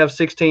 "We only have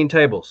 16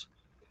 tables.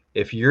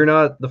 If you're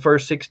not the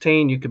first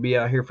 16, you could be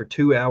out here for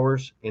 2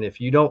 hours. And if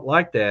you don't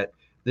like that,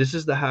 this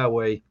is the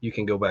highway. You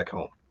can go back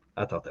home."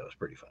 I thought that was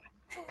pretty funny.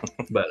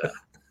 But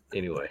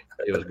anyway,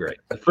 it was great.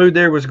 The food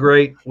there was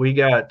great. We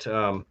got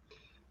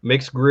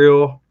mixed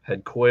grill,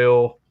 had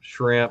quail,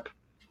 shrimp,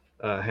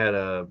 had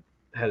a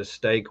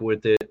steak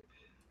with it.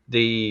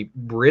 The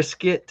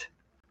brisket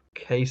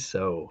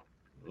queso.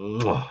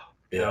 Out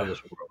of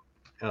this world.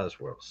 Out of this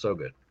world. So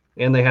good.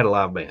 And they had a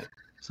live band.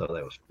 So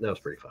that was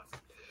pretty fun.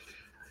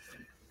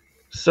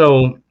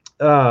 So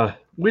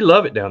we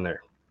love it down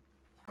there.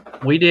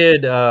 We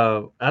did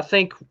I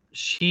think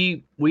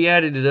we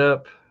added it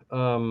up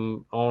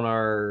on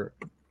our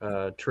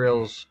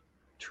trails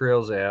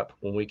app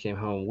when we came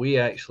home. We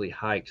actually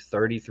hiked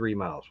 33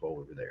 miles while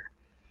we were there.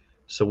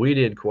 So we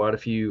did quite a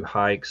few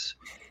hikes.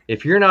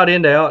 If you're not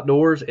into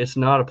outdoors, it's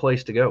not a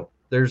place to go.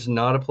 There's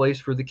not a place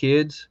for the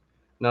kids,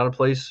 not a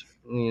place,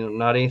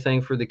 not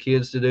anything for the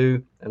kids to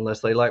do unless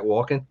they like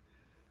walking.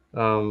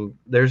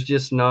 There's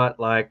just not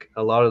like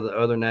a lot of the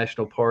other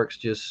national parks,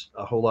 just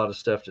a whole lot of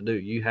stuff to do.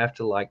 You have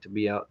to like to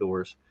be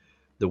outdoors.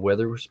 The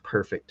weather was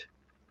perfect.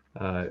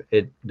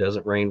 It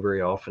doesn't rain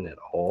very often at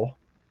all.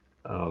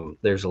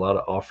 There's a lot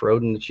of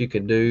off-roading that you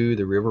could do.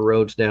 The river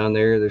roads down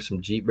there. There's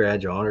some Jeep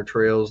Badge Honor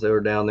trails that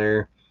are down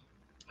there.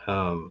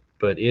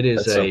 But it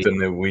is something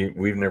that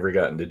we've never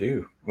gotten to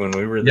do. When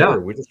we were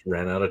there, we just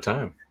ran out of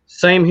time.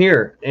 Same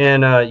here.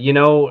 And,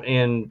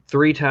 and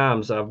 3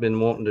 times I've been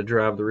wanting to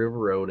drive the river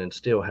road and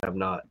still have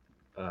not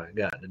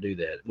gotten to do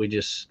that.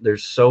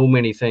 There's so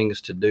many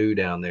things to do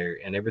down there,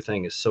 and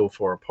everything is so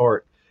far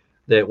apart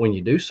that when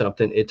you do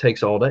something, it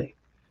takes all day.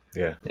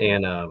 Yeah.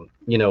 And,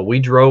 we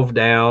drove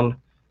down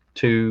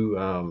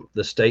to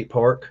the state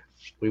park.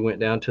 We went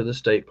down to the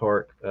state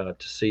park to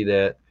see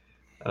that.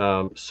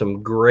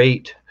 Some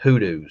great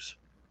hoodoos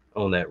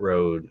on that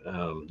road.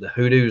 The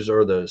hoodoos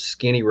are the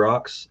skinny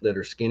rocks that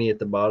are skinny at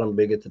the bottom,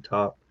 big at the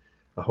top.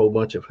 A whole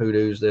bunch of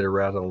hoodoos that are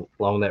right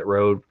along that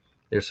road.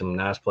 There's some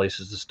nice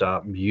places to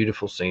stop.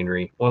 Beautiful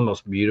scenery. One of the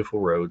most beautiful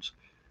roads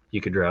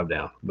you could drive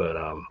down. But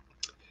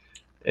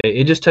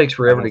it just takes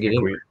forever to get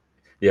in.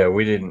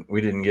 We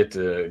didn't get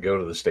to go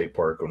to the state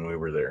park when we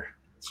were there.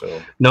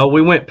 So no,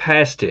 we went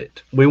past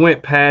it. We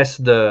went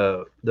past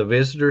the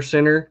visitor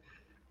center.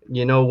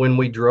 When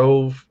we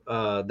drove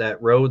that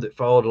road that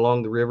followed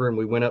along the river, and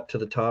we went up to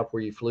the top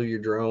where you flew your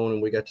drone,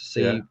 and we got to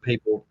see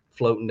people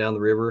floating down the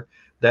river.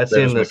 That's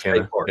in the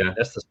state park. Yeah.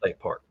 That's the state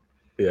park.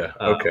 Yeah.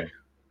 Okay.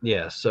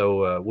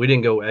 So we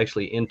didn't go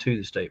actually into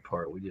the state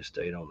park. We just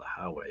stayed on the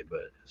highway,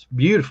 but it's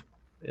beautiful.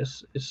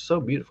 It's so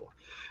beautiful.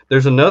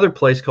 There's another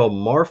place called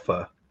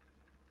Marfa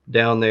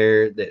down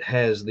there that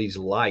has these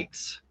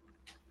lights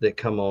that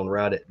come on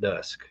right at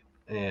dusk,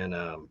 and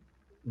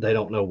they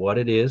don't know what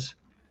it is.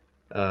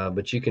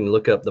 But you can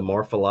look up the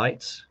Marfa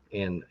lights,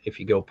 and if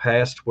you go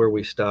past where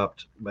we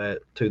stopped back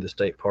to the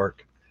state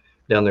park,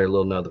 down there a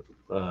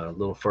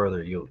little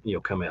further,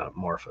 you'll come out at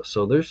Marfa.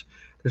 So there's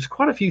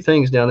quite a few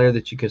things down there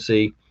that you can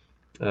see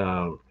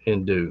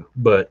and do.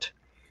 But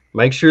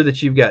make sure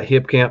that you've got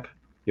Hip Camp.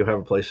 You'll have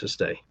a place to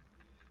stay.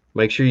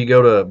 Make sure you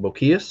go to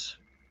Boquillas,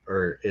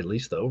 or at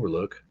least the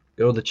Overlook.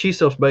 Go to the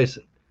Chisos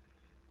Basin.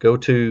 Go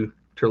to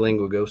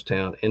Terlingua Ghost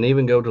Town, and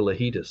even go to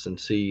Lajitas and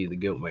see the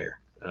goat mare.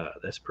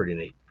 That's pretty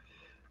neat.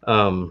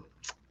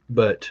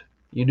 But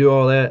you do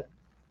all that,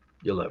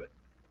 you'll love it.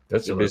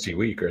 That's a busy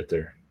week right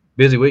there.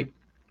 Busy week.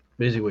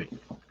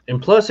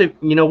 And plus,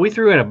 we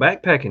threw in a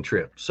backpacking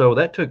trip, so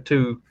that took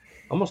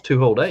almost 2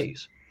 whole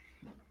days.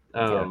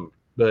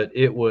 But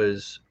it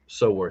was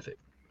so worth it.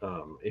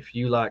 If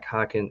you like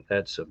hiking,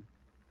 that's an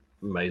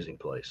amazing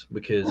place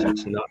because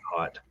it's not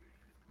hot,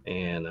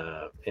 and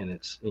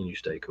you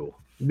stay cool.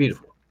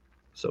 Beautiful,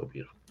 so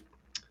beautiful.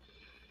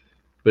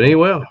 But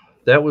anyway,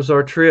 that was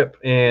our trip.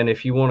 And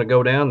if you want to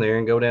go down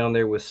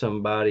there with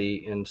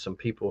somebody and some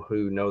people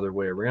who know their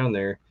way around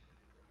there,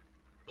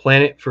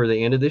 plan it for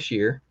the end of this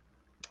year.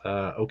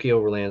 Okie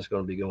Overland is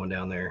going to be going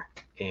down there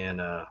and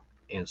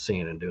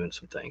seeing and doing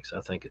some things.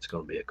 I think it's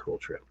going to be a cool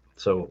trip.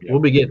 So we'll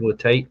be getting with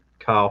Tate,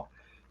 Kyle,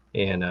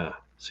 and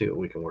see what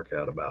we can work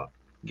out about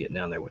getting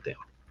down there with them.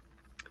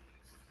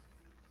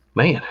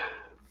 Man,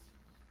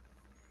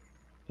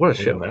 what a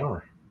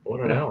show! What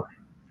an hour!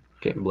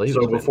 Can't believe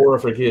it. So before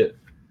I forget,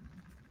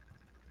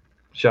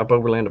 Shop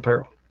Overland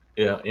Apparel.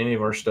 Yeah, any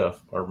of our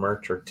stuff, our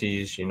merch, our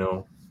tees,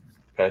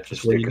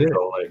 patches, stickers,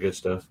 all that good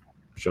stuff.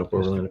 Shop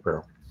Overland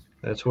Apparel.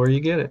 That's where you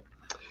get it.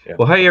 Yeah.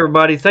 Well, hey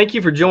everybody, thank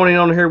you for joining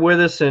on here with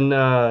us and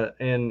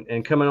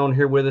coming on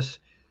here with us.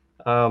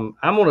 I'm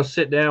going to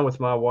sit down with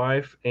my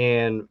wife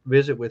and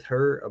visit with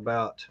her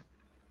about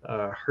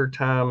her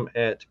time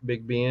at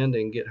Big Bend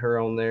and get her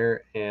on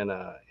there and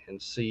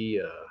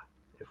see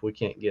if we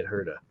can't get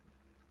her to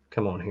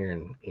come on here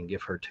and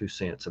give her 2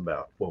 cents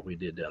about what we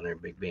did down there in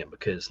Big Bend.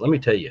 Because let me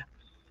tell you,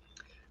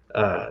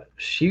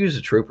 she was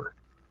a trooper.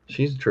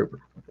 She's a trooper,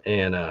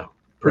 and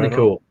pretty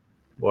cool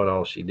what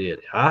all she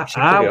did. I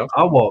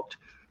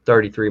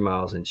 33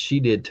 miles, and she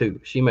did too.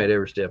 She made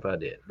every step I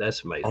did.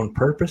 That's amazing. On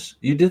purpose?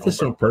 You did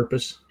this on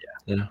purpose?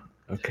 Yeah.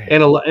 Okay.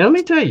 And let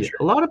me tell you,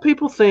 a lot of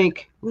people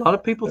think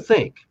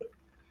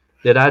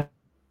that I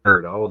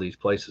heard all these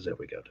places that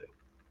we go to,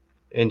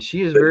 and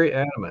she is very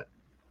adamant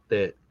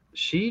that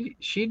she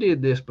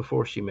did this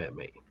before she met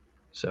me.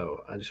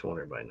 So I just want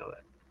everybody to know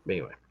that.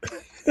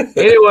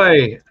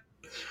 Anyway,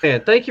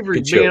 man, thank you for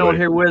being on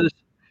here with us.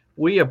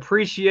 We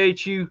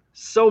appreciate you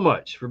so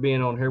much for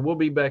being on here. We'll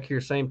be back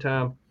here same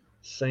time,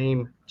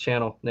 same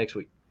channel next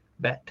week.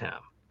 Bat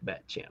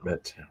channel.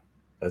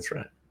 That's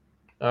right.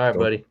 All right,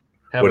 buddy.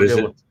 Have a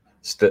good one.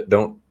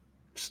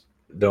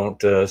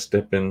 Don't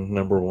step in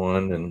number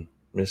 1 and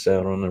miss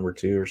out on number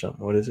 2 or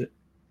something. What is it?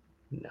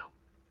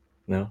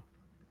 No.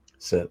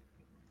 Set.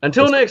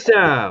 Until next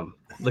time,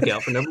 look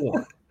out for number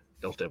 1.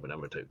 Don't step in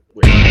number 2.